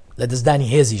ژیانە، لە دەستدانی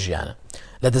هێزی ژیانە،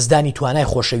 لە دەستدانی توانای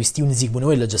خۆشەویستی و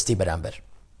نزیکبوونەوەی لە جەستەی بەرامبەر.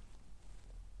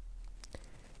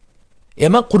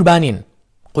 ئێمە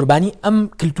قوربانی ئەم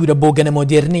کللتورە بۆگەنە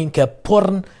مۆدێرنین کە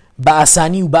پۆڕن بە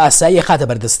ئاسانی و بە ئاسایی خاتە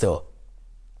بەردەستەوە،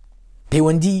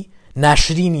 پەیوەندی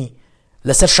ناشرینی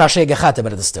لەسەر شاشەیەکە خاتە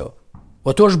بەردەستەوە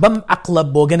و تۆش بەم عەقڵە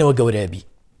بۆگەنەوە گەورەبی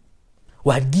و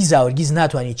هەرگیز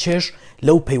ناتوانانی چێژ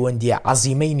لەو پەیوەندیە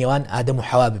عەزیمەی نێوان ئادەم و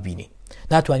حەوا ببینی،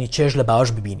 ناتوانانی چێژ لە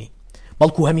باوەش ببینی،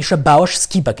 بەڵکو هەمیشە باوەش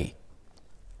سکی بەکەی.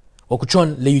 وەکو چۆن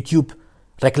لە یوتیوب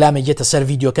ڕێکلامێک گێتە سەر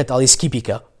ڤیدیۆکەت ئەڵێ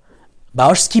سکیپیکە،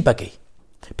 باوەش سکی بەکەی،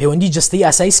 پەیوەندی جەستەی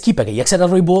ئاسایی سکی بەکەی، یەکسەر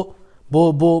ڕۆی بۆ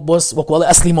وەکوڵی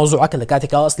ئەسلی مۆزوعەکە لە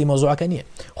کاتێکەوە ئەسلی مۆزوعەکە نییە.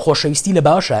 خۆشەویستی لە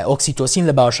باوەشە، ئۆکسیتۆسین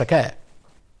لە باوەشەکەیە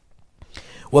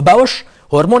و باوەش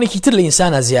هۆرمۆنێکی تر لە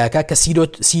ئینسانە زیاکە کە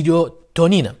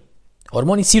سیرۆتۆنینە،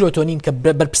 هۆرمۆنی سیرۆتۆنین کە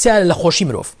بەرپرسیارە لە خۆشی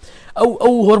مرۆڤ،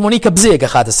 ئەو هۆرمۆنی کە بزەیەکە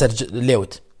خاتە سەر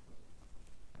لێوت.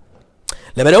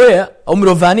 لەبەرەوەیە ئەو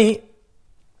مرۆڤانی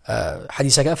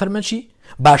حەدیسەکە فەرمێن چی؟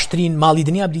 باشترین ماڵی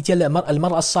دنیا بریتە لە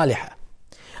المەرئە الصالحە.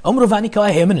 ئەو مرۆڤانی کەوا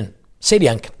هێمنن،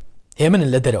 سەیریان کە هێمنن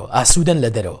لە دەرەوە، ئاسوودەن لە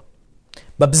دەرەوە،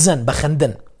 بە بزەن، بە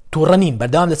خەندن، تووڕەنین،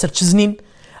 بەردەوام لەسەر چزنین،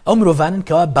 ئەو مرۆڤانن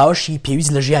کەوا باوەشی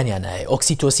پێویست لە ژیانیان هەیە،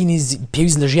 ئۆکسیتۆسینی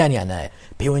پێویست لە ژیانیان هەیە،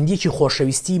 پەیوەندیەکی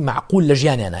خۆشەویستی معقول لە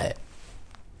ژیانیان هەیە.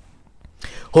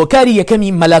 هۆکاری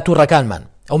یەکەمی مەلا تووڕەکانمان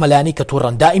ئەو مەلایانەی کە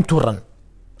تووڕەن، دائیم تووڕەن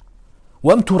و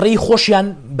ئەم تووڕەی خۆشیان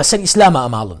بەسەر ئیسلامە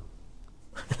ئەماڵن.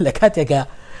 لە کاتێکە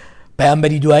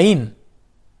پەیامبەری دوایین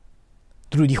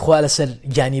درودی خوا لەسەر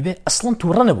گیانی بێ ئەسڵەن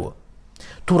تووڕە نەبووە.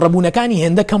 تووڕەبوونەکانی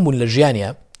هێندە کەم بوون لە ژیانیە،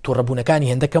 تووڕەبوونەکانی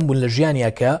هێندە کەم بوون لە ژیانیە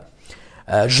کە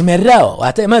ژمێرراوە،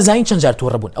 واتە ئێمە زانین چەند جار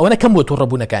تووڕە بوون، ئەوە نەکەم بووە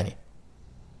تووڕەبوونەکانی.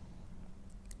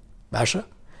 باشە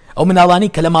ئەو مناڵانی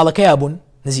کە لە ماڵەکەیە بوون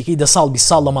نزیکەی 10 ساڵ 20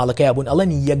 ساڵ لە ماڵەکەیە بوون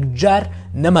ئەڵەن یەکجار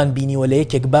نەمان بینیوە لە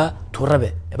یەکێک بە تووڕە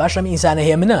بێ. باشە ئەم ئینسانە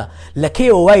هێمنە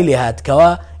لەکەیەوە وای لێ هات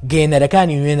کەوا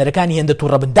گێنەرەکانی وێنەرەکانی هێندە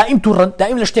تووڕە بن، دائیم تووڕن،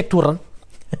 دائیم لە شتێک تووڕن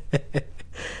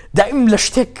دائیم لە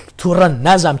شتێک تووڕن،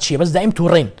 نازام چییە بەس دائیم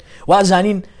تووڕین،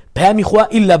 وازانین پەیامی خوا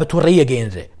ئیلا بە تووڕەیە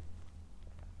گەیەنرێ.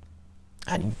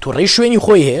 تووڕەی شوێنی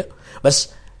خۆی هەیە بەس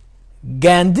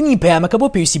گەاندنی پەیامەکە بۆ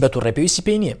پێویستی بە تووڕێ پێویستی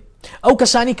پێی نییە. ئەو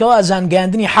کەسانی کەوا ئازان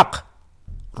گەاندنی حەق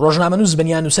ڕۆژنامە نووس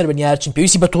بنیان نووسەر بنیار چین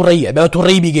پێویستی بە تووڕەیە بە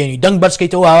تووڕەی بیگەینی دەنگ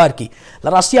بەرزکەیتەوە هاوارکی. لە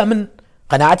ڕاستیە من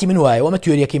قەناعەتی من وایە وەمە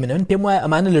تیۆریەکەی من پێم وایە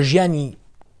ئەمانە لە ژیانی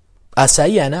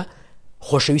ئاساییانە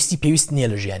خۆشەویستی پێویست نییە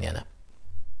لە ژیانیانە،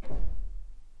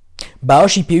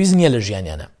 باوەشی پێویست نییە لە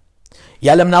ژیانیانە،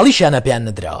 یا لە مناڵیشیانە پێیان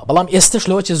نەدراوە، بەڵام ئێستش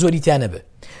لەوە چه زۆری تیانە بێ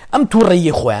ئەم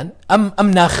تووڕەیی خۆیان ئەم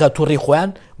ناخە تووڕی خۆیان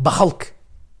بە خەڵک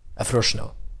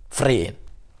ئەفرۆشنەوە فڕێن.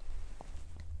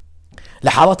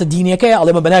 لە حاڵەتە دینیەکەی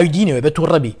ئەڵێمە بەناوی دینەوە بە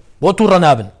تووڕەبی بۆ تووڕە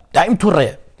نابن دائیم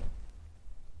تووڕەیە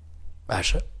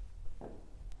باشە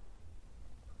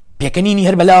پێکەنینی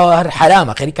هەر بەلاوە هەر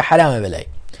حرامە خەریکە حرامە بەلای.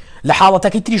 لە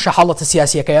حاڵەتەکەی تریشە حاڵەتە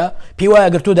سیاسیەکەیە پێی وایە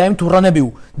ئەگەر تۆ دایم تووڕە نەبی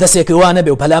و دەستێکی وا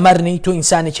نەبێ و پەلامارنەی تۆ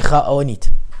ئینسانێکی خاوە نیت.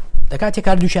 لە کاتێک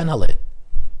کاردووشیان هەڵێ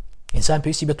ئینسان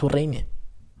پێویستی بە تووڕەی نییە.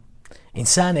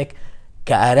 ئینسانێک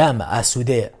کە ئارامە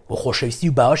ئاسوودەیە و خۆشەویستی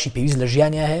و باوەشی پێویست لە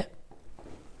ژیانیا هەیە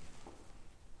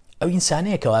ئەو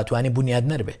ئینسانەیە کە واتوانێت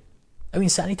بنیادنەر بێ، ئەو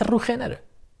ئینسانی تر ڕوخێنەرە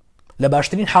لە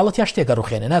باشترین حاڵەت یا شتێکە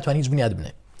ڕوخێنە ناتوانێت هیچ بنیاد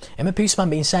بنێ. ئێمە پێویستمان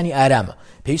بە ئینسانی ئارامە،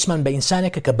 پێویستمان بە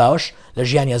ئینسانێکە کە باوەش لە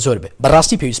ژیانیا زۆر بێ.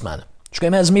 بەڕاستی پێویستمانە چونکە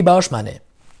ئێمە ئەزمی باوەشمانەیە.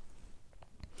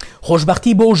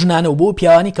 خۆشبەختی بۆ ژنانە و بۆ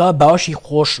پیاوانی کەوا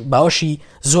باوەشی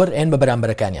زۆر ئێن بە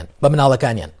بەرامبەرەکانیان بە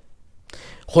مناڵەکانیان.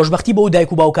 خۆشبەختی بۆ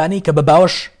دایک و باوکانی کە بە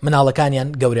باوەش مناڵەکانیان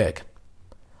گەورەیەکە.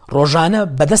 ڕۆژانە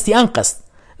بەدەستی ئەن قەست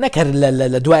نەکرد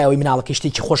لە دوای ئەوەی مناڵەکەی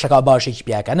شتێکی خۆشەکە باوەشێکی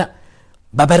پیاکە، نە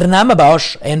بە بەرنامە باوەش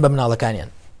ئێن بە مناڵەکانیان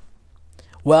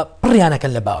و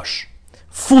پڕیانەکەن لە باوەش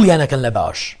فوڵیانەکەن لە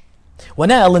باوەش و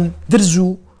نایڵن درز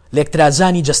و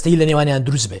لێکترازانی جەستەی لە نێوانیان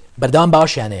دروست بێ بەردەوام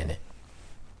باوەشیانەیەنێ.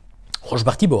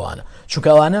 خۆشبەختی بۆوانە چونکە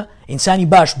ئەوانە ئینسانی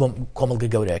باش بۆ کۆمەڵگە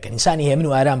گەورەیەکەن، ئینسانی هێمن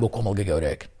و ئارام بۆ کۆمەڵگە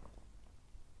گەورەیەکەن.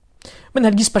 من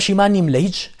هەرگیز پەشیمان نیم لە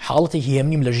هیچ حاڵەتێکی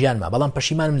هێمنیم لە ژیانما، بەڵام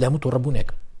پەشیمانم لە هەموو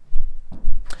تووڕەبوونێکم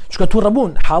چونکە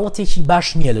تووڕەبوون حاڵەتێکی باش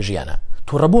نییە لە ژیانە.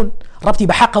 تووڕەبوون ڕەبتی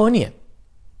بە حەقەوە نییە.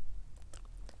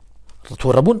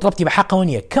 تووڕەبوون ڕەبتی بە حەقەوە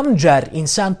نییە. کەم جار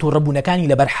ئینسان تووڕەبوونەکانی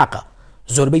لەبەر حەقە،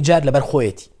 زۆربەی جار لەبەر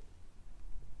خۆیەتی،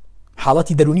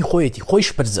 حاڵەتی دەرونی خۆیەتی، خۆی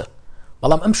شپرزە،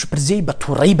 بەڵام ئەم شپرزەی بە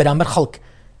تووڕەیی بەرامبەر خەڵک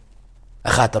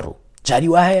ئەخاتە ڕوو. جاری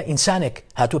وایە ئینسانێک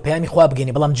هاتووە پەیامی خوا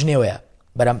بگەینێ بەڵام جنێوەیە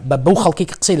بەو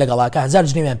خەڵکێکی قسەی لەگەڵاکە هەزار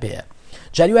جنێویان پێەیە.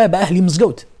 جاری وایە بە ئەهلی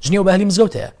مزگەوت جنێو بە ئەهلی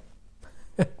مزگەوت هەیە.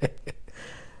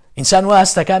 ئینسان وا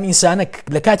هەستەکان ئینسانە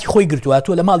لە کاتی خۆی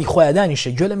گرتوواتوە لە ماڵی خۆیان دانیشە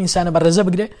گوێ لەم ئینسانە بەڕێزە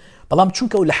بگرێ، بەڵام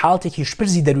چونکە و لە حاڵەتێکی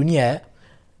شپرزی دەرونیە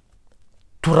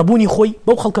تووڕەبوونی خۆی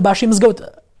بەو خەڵکە باشی مزگەوت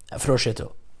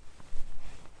ئەفرۆشێتەوە.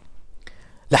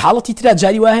 لە حاڵەتی ترا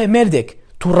جاری وایە مێردێک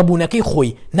تووڕەبوونەکەی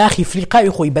خۆی ناخی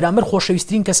فریقاوی خۆی بەرامبەر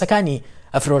خۆشەویستترین کەسەکانی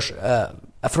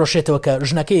ئەفرۆشێتەوە کە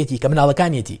ژنەکەیەتی کە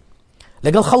مناڵەکانیەتی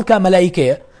لەگەڵ خەڵکە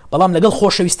مەلایکەیە، بەڵام لەگەڵ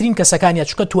خۆشەویستترین کەسەکانیە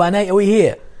چونکە توانای ئەوەی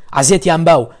هەیە عەزیەتیان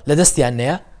باو لە دەستیان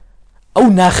نەیە، ئەو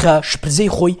ناخە شپرزەی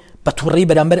خۆی بە تووڕەیی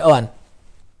بەرامبەر ئەوان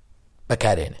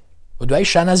بەکارێنێ و دوای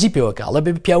شانازی پێوەکە ئەڵێ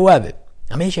بێ پیاوا بێ.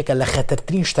 ئەمە یەکێکە لە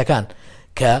خەتەرترین شتەکان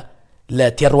کە لە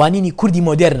تێڕوانینی کوردی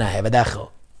مۆدێرن هەیە بەداخەوە.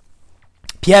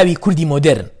 پیاوی کوردی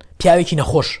مۆدێرن پیاوێکی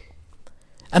نەخۆش،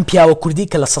 ئەم پیاوە کوردی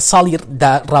کە لە 100 ساڵی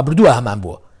ڕابردووە هەمان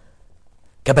بووە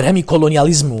کە بەرهەمی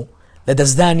کۆلۆنیالیزم و لە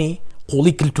دەستدانی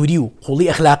قوڵی کلتوری و قوڵی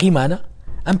ئەخلاقیمانە،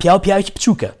 ئەم پیاوێکی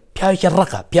بچووکە، پیاوێکی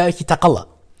ڕقە، پیاوێکی تەقەڵە،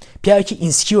 پیاوێکی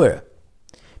ئینسکیۆرە،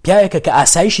 پیاوێکە کە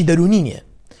ئاسایشی دەرونی نییە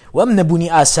و ئەم نەبوونی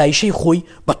ئاسایشەی خۆی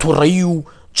بە تووڕەیی و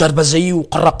جەربەزەیی و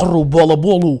قڕەقڕ و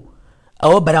بۆڵەبۆڵ و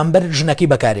ئەوە بەرامبەر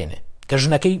ژنەکەی بەکارێنێ کە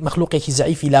ژنەکەی مەخلوقێکی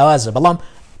زەعیفی لاوازە، بەڵام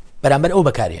بەرامبەر ئەو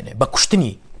بەکارێنێ بە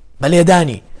کوشتنی بە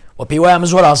لێدانی و پێی وایە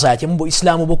زۆر ئازاتیم بۆ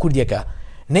ئیسلام و بۆ کوردیەکە.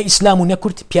 نە ئیسلام و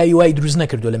نەکورد پیاوی وای دروست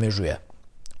نەکردو لە مێژوویە،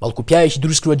 بەڵکو پیاوێکی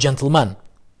دروست کردوە جەنتڵمان،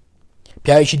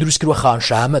 پیاوێکی دروست کردوە خاوەن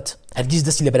شەهامەت، هەرگیز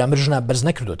دەستی لە بەرامبەر ژنە بەرز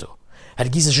نەکردوێتەوە،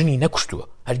 هەرگیز ژنی نەکوشتووە،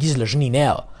 هەرگیز لە ژنی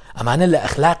نایەوە. ئەمانە لە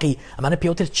ئەخلاقی ئەمانە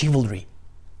پێوتر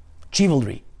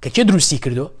چیڤڵری کە کێ دروستی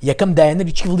کردو؟ یەکەم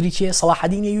دایەنەری چیڤڵری چیە؟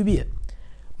 سەلاحەدین ئەیوبیە،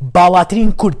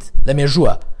 باڵاترین کورد لە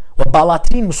مێژووە و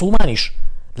باڵاترین مسلمانیش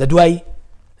لە دوای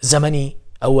زەمەنی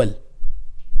ئەوەل.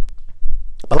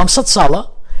 بەڵام 100 ساڵە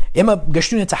ئێمە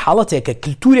گەشتونێتە حاڵەتێک کە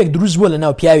کلتورێک دروست بووە لە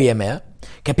ناو پیاوی ئێمەیە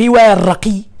کە پێی وایە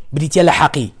ڕقی بریتە لە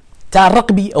حەقی تا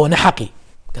ڕقبی ئەوە نەحەقی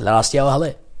کە لە ڕاستیەوە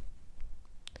هەڵێ.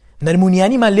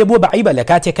 نەرمونیانیمان لێ بووە بەعیبە لە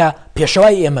کاتێکە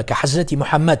پێشەوای ئێمە کە حەزرەتی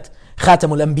محەممەد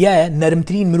خاتەم الئەنبیایە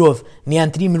نەرمترین مرۆڤ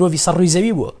نیانترین مرۆڤی سەر ڕووی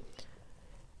زەوی بووە.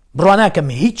 بڕواناکەم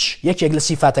هیچ یەکێک لە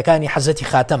سیفاتەکانی حەزرەتی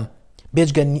خاتەم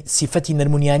بێجگە سیفەتی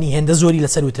نەرمونیانی هێندە زۆری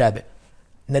لەسەر وترابێ.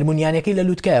 نەرمونیانەکەی لە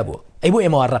لووتکایە بووە. ئەی بۆ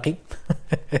ئێمە ڕقی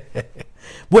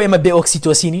بۆ ئێمە بێ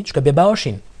ئۆکسیتۆسینی چکە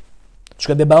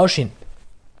بێ باوەشین.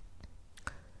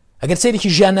 ئەگەر سەیرێکی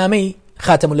ژیاننامەی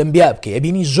خاتەم الئەنبیا بکەی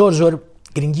ئەبینی زۆر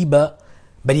گرنگی بە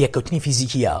بەریەکەوتنی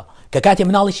فیزیکیە، کە کاتێ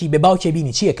مناڵێکی بێ باوکێ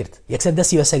بینی چیە کرد یەکسەر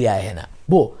دەستی بەسەریایە هێنا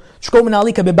بۆ چکۆ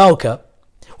مناڵی کە بێ باوکە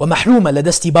و مەحرومە لە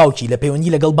دەستی باوکی لە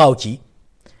پەیوەندی لەگەڵ باوکی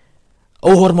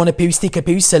ئەو هۆرمۆنە پێویستی کە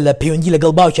پێویستە لە پەیوەندی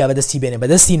لەگەڵ باوکی بەدەستی بێنێ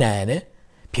بەدەستی نایەنێ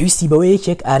پێویستی بەوە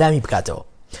یەکێک ئارامی بکاتەوە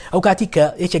ئەو کاتی کە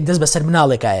یەکێک دەست بەسەر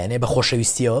مناڵێک ئایەنێ بە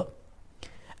خۆشەویستیەوە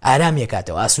ئارامی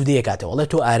کاتەوە ئاسوودەیە کاتەوە وڵێ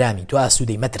تۆ ئارامی تۆ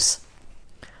ئاسوودەی مەترس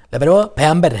لەبەرەوە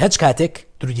پەیامبەر هەچ کاتێک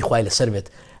درودی خوای لەسەر بێت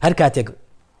هەر کاتێک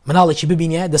مناڵێکی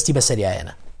ببینە دەستی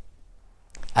بەسەریایەنە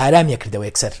ئارامیە کردەوە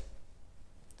یەکسەر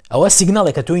ئەوە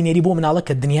سیگناڵێک کە تۆی نێری بۆ مناڵە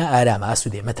کە دنیا ئارامە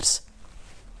ئاسوودەیە مەترس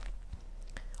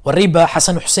وەڕێی بە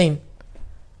حەسەن و حوسەین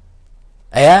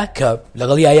ئەیە کە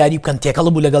لەگەڵ یاری بکەن تێکەڵ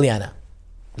بوو لەگەڵیانە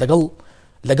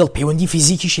لەگەڵ پەیوەندی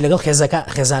فیزیکیشی لەگەڵ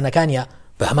خێزانەکانیە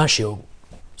بە هەمان شێوە بوو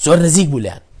زۆر نزیک بوو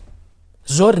لیان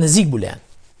زۆر نزیک بوو لیان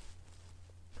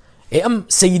ئەم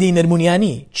سەیدەی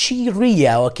نەرمونیانی چی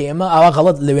ڕوویەوە کە ئێمە ئاوا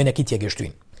غەڵەت لە وێنەکەی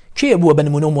تێگەشتوین کێ بووە بە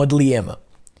نمونە و مۆدڵی ئێمە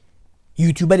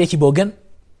یوتیوبەرێکی بۆگەن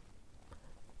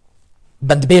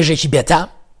بەندبێژێکی بێتام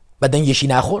بە دەنگێکی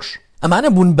ناخۆش ئەمانە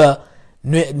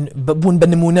بوون بە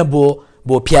نمونە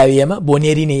بۆ پیاوی ئێمە بۆ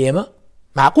نێرینەی ئێمە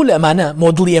معقول ئەمانە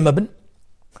مۆدڵی ئێمە بن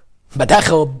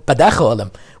بەداخەوەڵم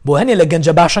بۆ هەنێ لە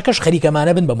گەنجە باشەکەش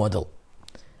خەریکەمانە بن بە مۆدڵ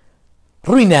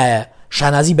ڕووی نایە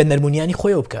شانازی بە نەرمونیانی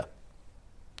خۆیەوە بکە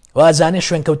وازانێ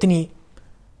شوێنکەوتنی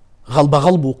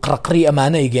غەڵبەغەڵ بوو قڕقڕی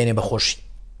ئەمانە یگەێنێ بەخۆشی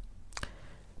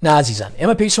نازیزان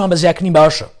ئێمە پێویستمان بە زیاکردنی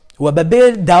باوەشە و بەبێ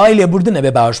داوای لێبوردن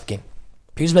ئەبێ باوەش بکەین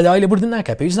پێویست بە داوای لێبوردن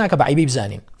ناکە پێویست ناکە بە عیبی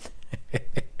بزانین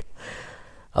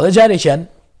ئەڵێ جارێکیان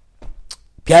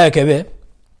پیاوێکە بێ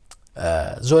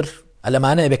زۆر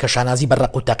ئەلەمانە بێ کە شانازی بە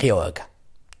ڕق و تەقیەوەکە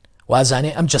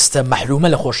وازانێ ئەم جەستە مەحرومە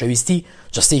لە خۆشەویستی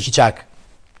جەستەیەکی چاک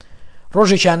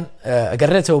ڕۆژێکیان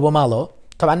ئەگەڕێتەوە بۆ ماڵەوە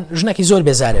طبعا ژنێکی زۆر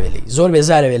بێزارەوێ زۆر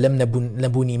بێزارەوێ لەم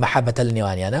نەبوونی مەحەبەتە لە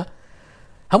نێوانیانە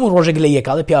هەموو ڕۆژێک لە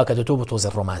یەکاڵە پیاوەکە دەتۆ بۆ تۆزە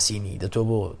ڕۆمانسینی دەتۆ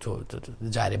بۆ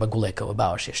جارێ بە گوڵێکەوە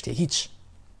باوەش شتێ هیچ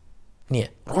نییە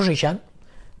ڕۆژێکیان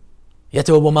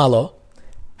یەتەوە بۆ ماڵەوە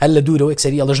هەر لە دوورەوە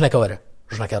یەکسەری ئەڵە ژنەکە وەرە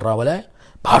ژنەکە ڕاوەلایە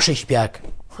باشێکی پیاک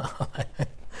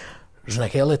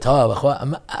ژنەکەی ئەڵێ تەواو بەخوا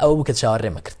ئەمە ئەو بکە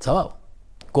چاوەڕێمە کرد تەواو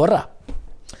گۆڕا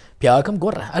پیاوەکەم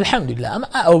گۆڕا ئەلحەمدوللا ئەمە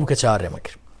ئەو بکە چاوەڕێمە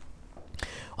کرد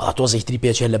تۆزێکی تری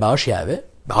پێچێت لە باوەش یاوێ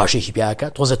باوەشێکی پیاکە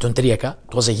تۆزە تونتریەکە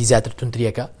تۆزێکی زیاتر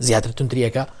تونتریەکە زیاتر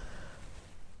تونتریەکە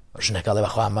ژنەکە لە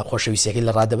بەخوا ئەمە خۆشەویستیەکەی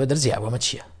لە ڕادەبە دەرزیە ئەمە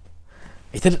چییە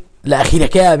ئیتر لە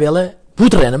ئەخیرەکەیە بێڵێ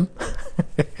بوتڕێنم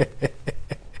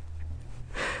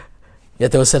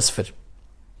یەتەوە سەر سفر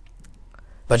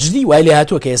بەجددی وای لێ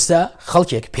هاتووە کە ئێستا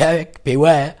خەڵکێک پیاوێک پێی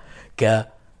وایە کە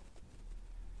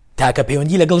تاکە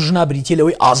پەیوەندی لەگەڵ ژنا بریتە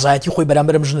لەوەی ئازایەتی خۆی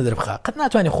بەرامبەرم ژنە دەربخا قەت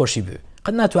ناتوانێت خۆشی بێ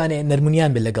قەت ناتوانێت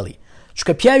نەرمونیان بێت لەگەڵی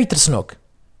چونکە پیاوی ترسنۆک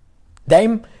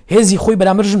دایم هێزی خۆی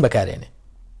بەرامبەر ژن بەکارێنێ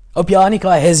ئەو پیاوانی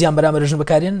کەوا هێزیان بەرامبەر ژن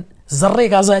بەکارێن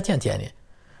زەڕێک ئازایەتیان تیانێ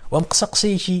وەم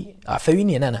قسەیەکی ئافەوی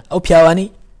نییە نانە ئەو پیاوانی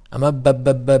ئەمە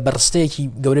بەڕستەیەکی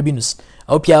گەورە بینوس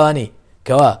ئەو پیاوانی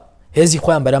کەوا هێزی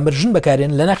خۆیان بەرامبەر ژن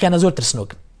بەکارێن لە ناخیانە زۆر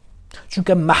ترسنۆکن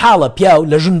چونکە مەحاڵە پیاو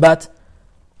لە ژن بات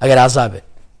ئەگەر ئازابێ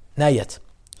نایەت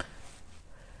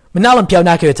مناڵم پیاو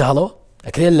ناکەوێتە هەڵەوە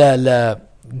ئەکرێت لە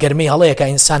گەرمەی هەڵەیەکە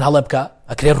ئینسان هەڵە بکە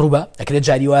ئەکرێت ڕووبە ئەکرێت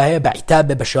جاری وایە بە عیتاب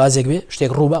بێ بە شێوازێک بێ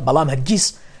شتێک ڕووبە بەڵام هەرگیز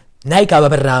نایکا بە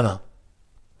بەرنامە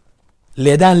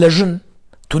لێدان لە ژن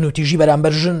تونوتیژی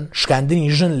بەرامبەر ژن شکاندنی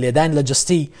ژن لێدان لە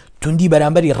جستەی توندی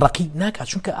بەرامبەری ڕقی ناکات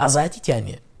چونکە ئازایەتی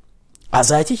تیانە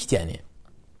ئازایەتێکی تیانە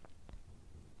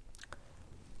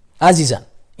ئازیزان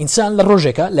ئینسان لە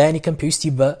ڕۆژێکە لایەنی کەم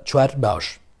پێویستی بە 4 باوەش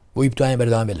بۆی بتوانێت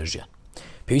بەردەوام بێت لە ژیان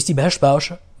پێویستی بە 8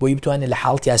 باوەشە بۆی بتوانێت لە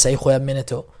حاڵەتی یاسایی خۆیان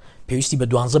بمێنێتەوە پێویستی بە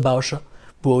 12 باوەشە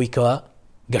بۆ ئەوەی کەوا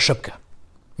گەشە بکە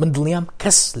من دڵنیام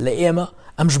کەس لە ئێمە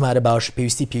ئەم ژمارە باوەش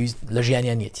پێویست لە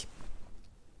ژیانیان نیەتی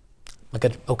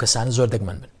مەگەر ئەو کەسانە زۆر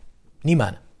دەگمەن بن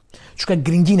نیمانە چونکە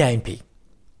گرنگی ناین پێی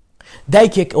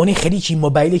دایکێک ئەوەی خەریکی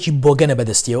مۆبایلێکی بۆگەنە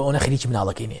بەدەستیەوە ئەوە خەریکی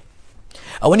مناڵەکەی نییە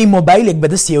ئەوەی مۆبایلێک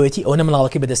بەدەستیەوەتی ئەوە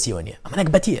مناڵەکەی بەدەستیەوە نییە ئەمە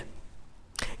نەکبەتیە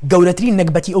گەورەترین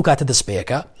نەکبەتی ئەو کاتە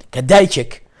دەستپێیەکە کە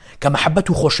دایکێک کە مەحەبەت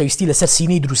و خۆشەویستی لەسەر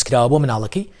سینەی دروستکراوە بۆ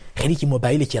مناڵەکەی خەریکی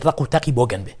مۆبایلێکی ڕق و تەقی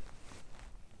بۆگەن بێ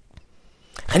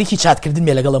خەریکی چاتکردن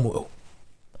بێ لەگەڵ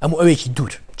ئەم ئەوێکی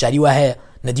دوور جاری وا هەیە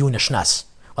نەدی و نەشناس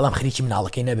بەڵام خەریکی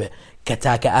مناڵەکەی نەبێ کە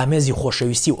تاکە ئامێزی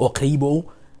خۆشەویستی و ئۆقرەیی بۆ ئەو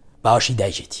باوەشی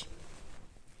دایکێتی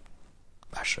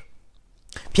باشە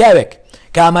پیاوێک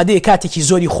کە ئامادەیە کاتێکی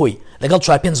زۆری خۆی لەگەڵ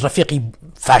 4-5 ڕەفیقی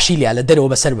فاشیلیا لە دەرەوە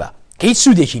بەسەر بە کە هیچ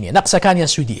سوودێکی نییە نە قسەکانیان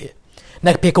سوودیە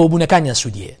نەک پێکەوە بوونەکانیان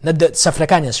سوودیە نە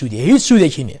سەفرەکانیان سوودیە هیچ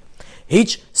سوودێکی نییە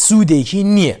هیچ سوودێکی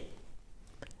نییە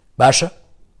باشە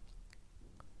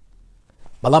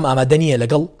بەڵام ئامادە نییە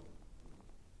لەگەڵ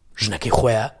ژنەکەی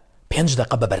خۆیان 5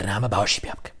 دقە بە بەرنامە باوەشی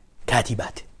پێ بکە کاتی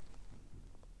باتێ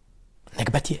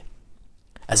نەکبەتیە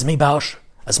ئەزمەی باوەش،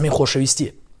 ئەزمەی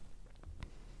خۆشەویستیە.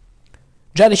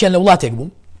 جارێکیان لە وڵاتێک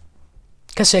بووم،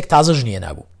 کەسێک تازە ژنیە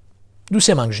نابوو،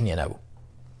 2-3 مانگ ژنیە نابوو.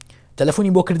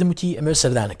 تەلەفۆنی بۆ کردم وتی ئەمە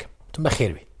سەردانەکەم، وتم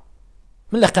بەخێر بێ.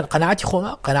 من لە قەناعەتی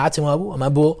خۆمە قەناعەتم وا بوو ئەمە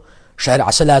بۆ شار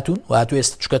عەسەلاتون و هاتووە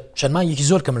ئێستا چونکە چەند مانگێکی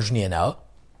زۆر کە من ژنیە ناوە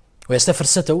و ئێستا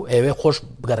فرسەتە و ئێوێ خۆش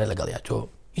بگەڕێ لەگەڵیا. تۆ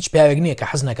هیچ پیاوێک نییە کە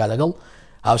حەز نەکا لەگەڵ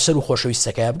هاوسەر و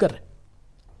خۆشەویستەکەیە بگەڕێ،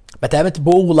 بەتایبەت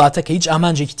بۆ ئەو وڵاتە کە هیچ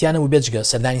ئامانجێکی تیانە و بێجگە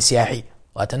سەردانی سیاحی،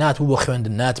 واتە ناتبوو بۆ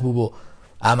خوێندن، ناتبوو بۆ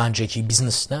ئامانجێکی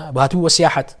بیزنس، هاتوو بۆ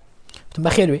سیاحەت. وتم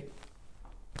بەخێر بێ.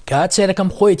 کات سێرەکەم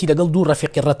خۆیەتی لەگەڵ دوو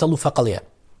ڕەفیقی ڕەتەڵ و فەقەڵیە.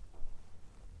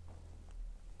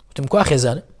 وتم کوا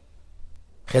خێزانە؟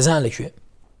 خێزان لەکوێ؟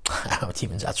 وتی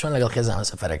من جات چۆن لەگەڵ خێزانە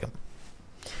سەفەرەکەم.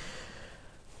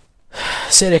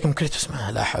 سێرێکم کرد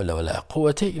وسمە لا حول ولا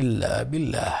قوة إلا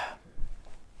بالله.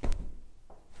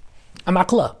 ئەم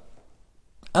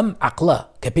عەقڵە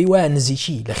کە پێی وایە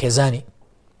نزیکی لە خێزانی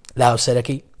لە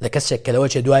هاوسەرەکەی لە کەسێک کە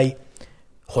لەوەچێ دوای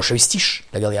خۆشەویستیش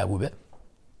لەگەڵ یا بوو بێ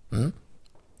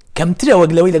کەمترە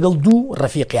وەک لەوەی لەگەڵ دوو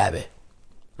ڕەفیقیا بێ.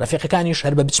 ڕەفیقەکانیش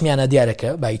هەر بە بچمیانە دیارەکە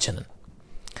بای چەندن.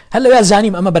 هەر لەوێ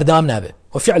زانیم ئەمە بەردەوام نابێ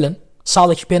و فعلا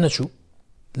ساڵێکی پێ نەچوو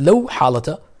لەو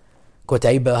حاڵەتە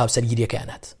کۆتایی بە هاوسەرگیریەکەیان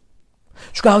هات.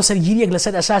 چونکە هاوسەرگیریەک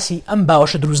لەسەر ئەساسی ئەم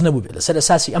باوەشە دروست نەبوو بێ، لەسەر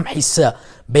ئەساسی ئەم حیسە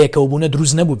بەیەکەوەبوونە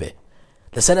دروست نەبوو بێ،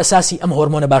 لەسەر ئەساسی ئەم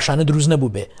هۆرمۆنە باشانە دروست نەبوو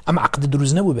بێ، ئەم عەقدە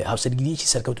دروست نەبوو بێ، هاوسەرگیریەکی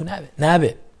سەرکەوتوو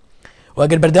نابێ. و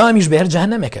ئەگەر بەردەوامیش بێ هەر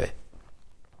جەهەنەمێکەوێ،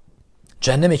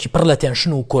 جەهەنەمێکی پڕ لە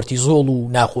تێنشن و کۆرتیزۆڵ و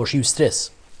ناخۆشی و سترێس.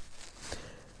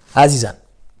 ئازیزان،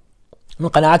 من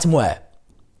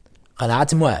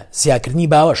قەناعەتم وایە زیاکردنی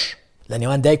باوەش لە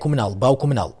نێوان دایک و مناڵ، باوک و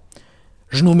مناڵ،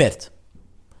 ژن و مرد،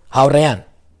 هاوڕێیان،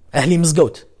 ئەهلی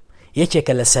مزگەوت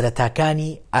یەکێکە لە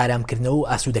سەرەتاکانی ئارامکردنەوە و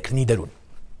ئاسوودەکردنی دەروون.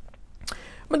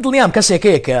 من دڵنیام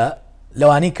کەسێکەیە کە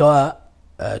لەوانەی کەوە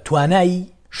توانای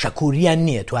شەکوریان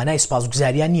نییە، توانای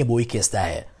سپاسگوزاریان نییە بۆی کە ئێستا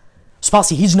هەیە،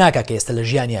 سپاسی هیچ ناکە کە ئێستا لە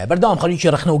ژیانی هەیە، بەردەوام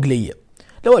خەریکی ڕخنە و گلەیە.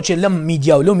 لەوە چێت لەم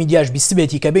میدیا و لەو میدیاش بیست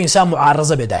بێتی کە بێ ئینسان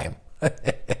معارەزە بێدایم.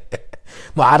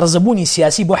 معارەزەبوونی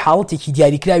سیاسی بۆ حاڵەتێکی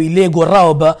دیاریکراوی لێ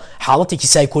گۆڕاوە بە حاڵەتێکی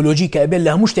سایکۆلۆژی کە ئەبێت لە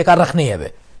هەموو شتێکا ڕخنەیە بێ.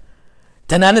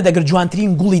 تەنانەت دەگەر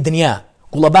جوانترین گوڵی دنیا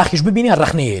گوڵە باخیش ببینێ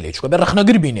ڕخنەیە لێ، چونکە بێ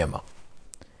ڕخنەگر بینێمە.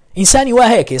 ئینسانی وا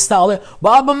هەیە کە ئێستا ئەڵێ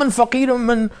بابە من فەقیرم،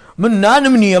 من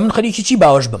نانم نییە، من خەریکی چی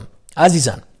باوەش بم.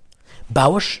 ئازیزان،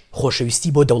 باوەش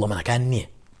خۆشەویستی بۆ دەوڵەمەندەکان نییە،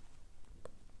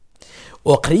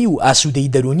 ئۆقرەی و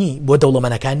ئاسوودەی دەرونی بۆ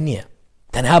دەوڵەمەندەکان نییە،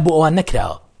 تەنها بۆ ئەوان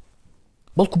نەکراوە،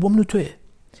 بەڵکو بۆ من و تۆیە،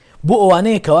 بۆ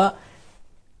ئەوانەیەکەوە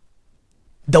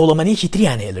دەوڵەمەندێکی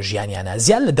تریان هەیە لە ژیانیانە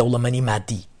زیاد لە دەوڵەمەندی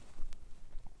مادی.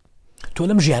 تۆ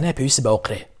لەم ژیانە پێویستە بە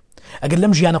ئۆقرێ. ئەگەر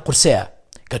لەم ژیانە قورسەیە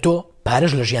کە تۆ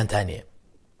پارەش لە ژیانتانێ،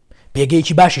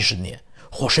 پێگەیەکی باشیشت نییە،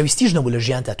 خۆشەویستیش نەبوو لە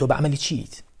ژیانتا، تۆ بە عەمەلی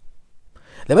چیت؟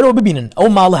 لەبەرەوە ببینن ئەو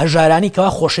ماڵە هەژارانی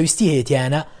کەوا خۆشەویستی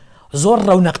هەیەتیانە زۆر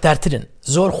ڕەونەقدارترن،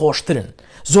 زۆر خۆشترن،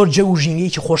 زۆر جە و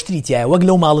ژینگەیەکی خۆشتری تایە وەک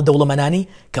لەو ماڵە دەوڵەمەندانی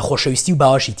کە خۆشەویستی و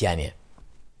باوەشی تیانێ.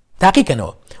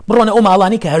 تاقیکەنەوە بڕۆنە ئەو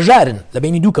ماڵانی کە هەژارن لە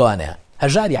بینی دوو کەوانەیە،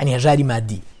 هەژار یعنی هەژاری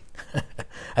مادی،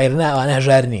 ئەگەر نا ئەوانە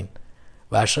هەژار نین،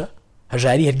 باشە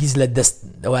هەژاری هەرگیز لە دەست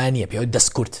ئەوان نییە، پێوە دەست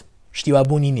کورت، شتی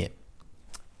وابوونی نییە.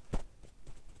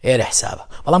 ئێرە حسابە.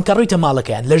 بەڵام کە ڕوویتە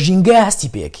ماڵەکەیان لە ژینگەیە هەستی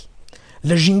پێیەکی،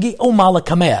 لە ژینگەی ئەو ماڵە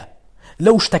کەمەیە،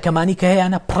 لەو شتەکەمانی کە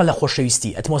هەیەیانە پڕە لە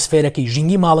خۆشەویستی، ئەتمۆسفێرەکەی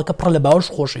ژینگی ماڵەکە پڕە لە باوەش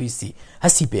خۆشەویستی،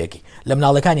 هەستی پێیەکی لە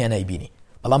مناڵەکانیان نایبینی.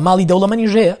 بەڵام ماڵی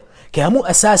دەوڵەمەندیش هەیە کە هەموو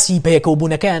ئەساسی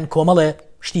پەیەکەوبوونەکەیان کۆمەڵێ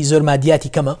شتی زۆر مادیاتی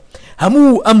کەمە،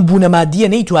 هەموو ئەم بوونە مادیە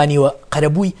نەیتوانیوە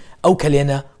قەرەبووی ئەو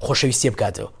کەلێنە خۆشەویستی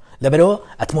بکاتەوە. لەبەرەوە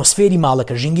ئەتمۆسفێری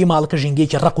ماڵەکە، ژینگی ماڵەکە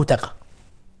ژینگەیەکی ڕق و تەق،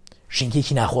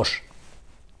 ژینگەیەکی ناخۆش.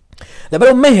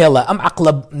 لەبەرەوە مەهێڵە ئەم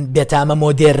عەقڵە بێتامە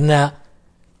مۆدێرنە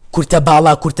کورتە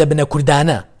باڵا کورتە بنە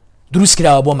کوردانە دروست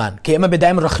کراوە بۆمان کە ئێمە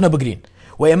بەدایم ڕخنە بگرین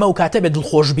و ئێمە ئەو کاتە بێ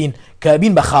دڵخۆش بین کە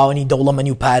بین بە خاوەنی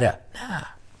دەوڵەمەندی و پارە.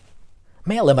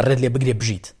 مەیڵ ئێمە ڕێت لێ بگرێ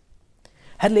بژیت،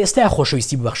 هەر لە ئێستای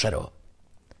خۆشەویستی ببەخشەرەوە.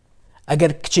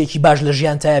 ئەگەر کچێکی باش لە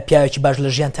ژیانتایە، پیاوێکی باش لە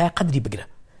ژیانتایە، قەدری بگرە،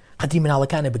 قەدری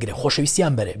مناڵەکانە بگرێ،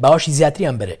 خۆشەویستیان بەرێ، باوەشی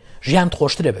زیاتریان بەرێ، ژیانت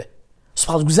خۆشترە بێ.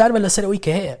 سوپاسگوزار بە لەسەر ئەوەی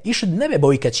کە هەیە، ئیشت نەبێ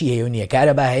بەوەی کە چی هەیە و نییە،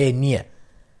 کارەبا هەیە نییە.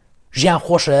 ژیان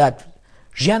خۆشە،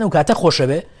 ژیان و کاتە خۆشە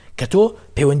بێ کە تۆ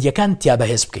پەیوەندیەکان تیا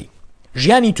بەهێز بکەیت.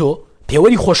 ژیانی تۆ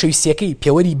پێوەری خۆشەویستیەکەی،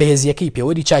 پێوەری بەهێزیەکەی،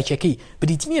 پێوەری چاکیەکەی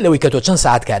بریتی نییە لەوەی کە تۆ چەند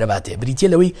سەعات کارەباتێ، بریتیە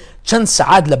لەوەی چەند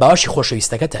سەعات لە باوەشی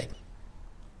خۆشەویستەکە تای.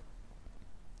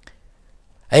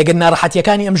 ئەگەر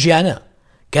ناڕەحەتیەکانی ئەم ژیانە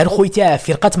کار خۆی تایە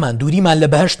فیرقەتمان دووریمان لە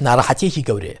بەهەشت ناڕەحەتیەکی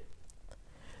گەورەیە.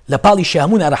 لە پاڵی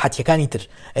هەموو ناڕەحەتیەکانی تر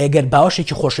ئەگەر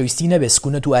باوەشێکی خۆشەویستی نەبێ،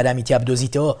 سکونەت و ئارامی تیا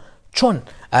بدۆزیتەوە، چۆن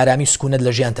ئارامی سکونەت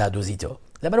لە ژیان تا دۆزیتەوە؟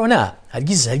 لەبەرەوە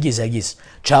هەرگیز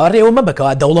چاوەڕێەوە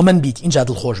مەبکەوە دەوڵەمەند بیت اینجا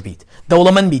دڵخۆش بیت،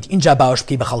 دەوڵەمەند بیت اینجا باوەش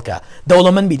بکەی بە خەڵکە،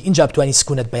 دەوڵەمەند بیت اینجا بتوانی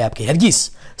سکونەت بەیا بکەی. هەرگیز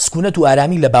سکونەت و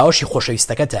ئارامی لە باوەشی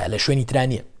خۆشەویستەکەتە، لە شوێنی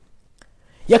ترانیە.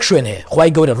 یەک شوێن هەیە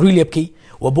خوای گەورە ڕووی لێ بکەی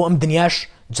و بۆ ئەم دنیاش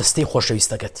جستەی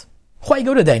خۆشەویستەکەت. خوای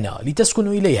گەورە دایناوە لیتەسکون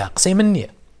ئیلەیها، قسەی من نییە.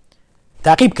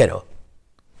 تاقیب بکەرەوە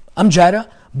ئەم جارە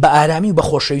بە ئارامی و بە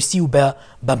خۆشەویستی و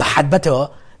بە محەبەتەوە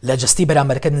لە جستی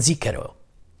بەرامبەرەکەت نزیک کەرەوە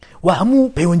و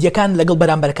هەموو پەیوەندیەکان لەگەڵ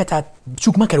بەرامبەرەکەت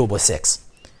بچووک مەکەرەوە بۆ سێکس.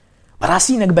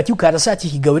 بەڕاستی نەکبەتی و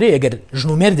کارەساتێکی گەورەیە ئەگەر ژن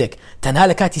و مێردێک تەنها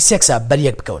لە کاتی سێکسا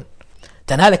بەریەک بکەون،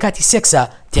 تەنها لە کاتی سێکسا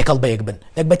تێکەڵ بەیەک بن.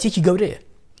 نەکبەتێکی گەورەیە.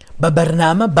 بە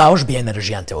بەرنامە باوەش بێنە لە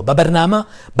ژیانتەوە، بە بەرنامە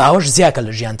باوەش زیاکە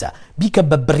لە ژیانتە، بیکە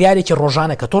بە بڕیارێکی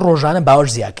ڕۆژانە کە تۆ ڕۆژانە باوەش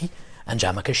زیاکی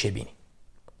ئەنجامەکە شێبینی.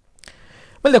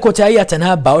 من لە کۆتاییە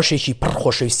تەنها باوەشێکی پڕ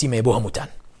خۆشەویستیمە بۆ هەمووتان.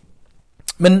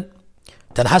 من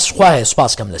تەنها خوا هەیە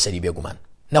سوپاس کەم لەسەری بێگومان،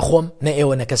 نەخۆم نە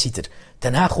ئێوە نە کەسی تر،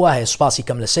 تەنها خوا هەیە سوپاسی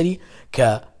کەم لەسەری کە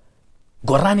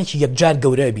گۆڕانێکی یەکجار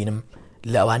گەورە بینم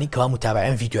لە ئەوانی کەوا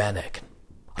متابعەن ڤیدیۆیانەکەن.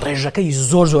 ڕێژەکەی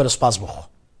زۆر سپاس بخۆ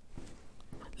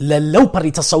لەو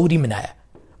پەڕی تەسەوری منایە.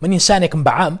 من ئینسانێکم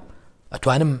بەعام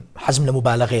ئەتوانم حەزم لە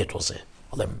مبالەغەیە تۆزێ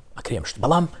بەڵێم ئەکرێمشت،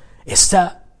 بەڵام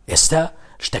ئێستا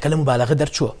شتەکە لە مبالەغە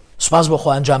دەرچووە. سپاس بۆ خۆ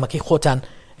ئەنجامەکەی خۆتان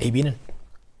ئەیبینن.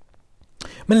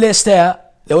 من لە ئێستاە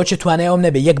لەوە چێ توانایەوەم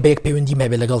نەبێ یەک بە یەک پەیوەندیم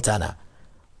هەبێ لەگەڵتانە،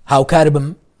 هاوکار بم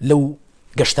لەو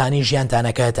گەشتانی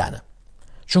ژیانتانەکە هەتانە،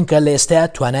 چونکە لە ئێستاە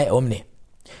توانای ئەوم نێ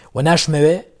و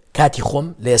ناشمەوێ کاتی خۆم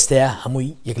لە ئێستاە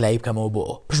هەمووی یەکلایی بکەمەوە بۆ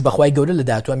ئەو پشت بەخوای گەورە لە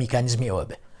داهاتوە میکانیزمی ئەوە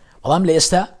بێ. بەڵام لە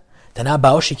ئێستا تەنها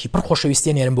باوەشێکی پڕ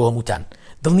خۆشەویستی نێرم بۆ هەمووتان.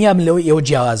 دڵنیام لەوەی ئێوە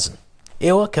جیاوازن،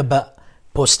 ئێوە کە بە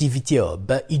پۆزیتیڤیتیەوە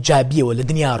بە ئیجابیەوە لە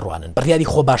دنیا ڕوانن، بڕیاری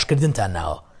خۆ باشکردنتان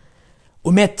ناوە،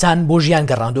 ئومێدتان بۆ ژیان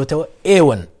گەڕاندوێتەوە،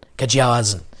 ئێوەن کە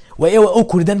جیاوازن و ئێوە ئەو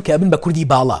کوردن کە بن بە کوردی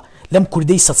باڵا لەم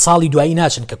کوردەی 100 ساڵی دوایی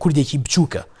ناچن کە کوردێکی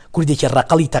بچووکە، کوردێکی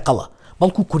ڕقەڵی تەقەڵە،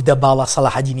 بەڵکو کوردە باڵا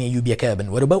سەلاحەدین ئەیوبیەکە بن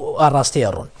وەرە بە ئاڕاستەیە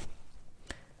ڕۆن.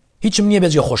 هیچم نییە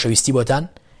بێجگە خۆشەویستی بۆتان،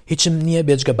 هیچم نییە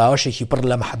بێجگە باوەشێکی پڕ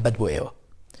لە مەحەبەت بۆ ئێوە.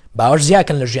 باوەش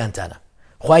زیاکەن لە ژیانتانە.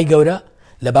 خوای گەورە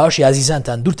لە باوەشی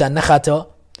عزیزانتان دوورتان نەخاتەوە،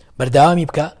 بەردەوامی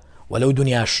بکە و لەو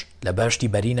دنیاش لە بەهشتی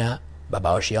بەرینە بە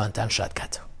باوەشی ئەوانتان شاد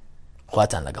کاتەوە.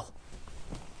 خواتان لەگەڵ.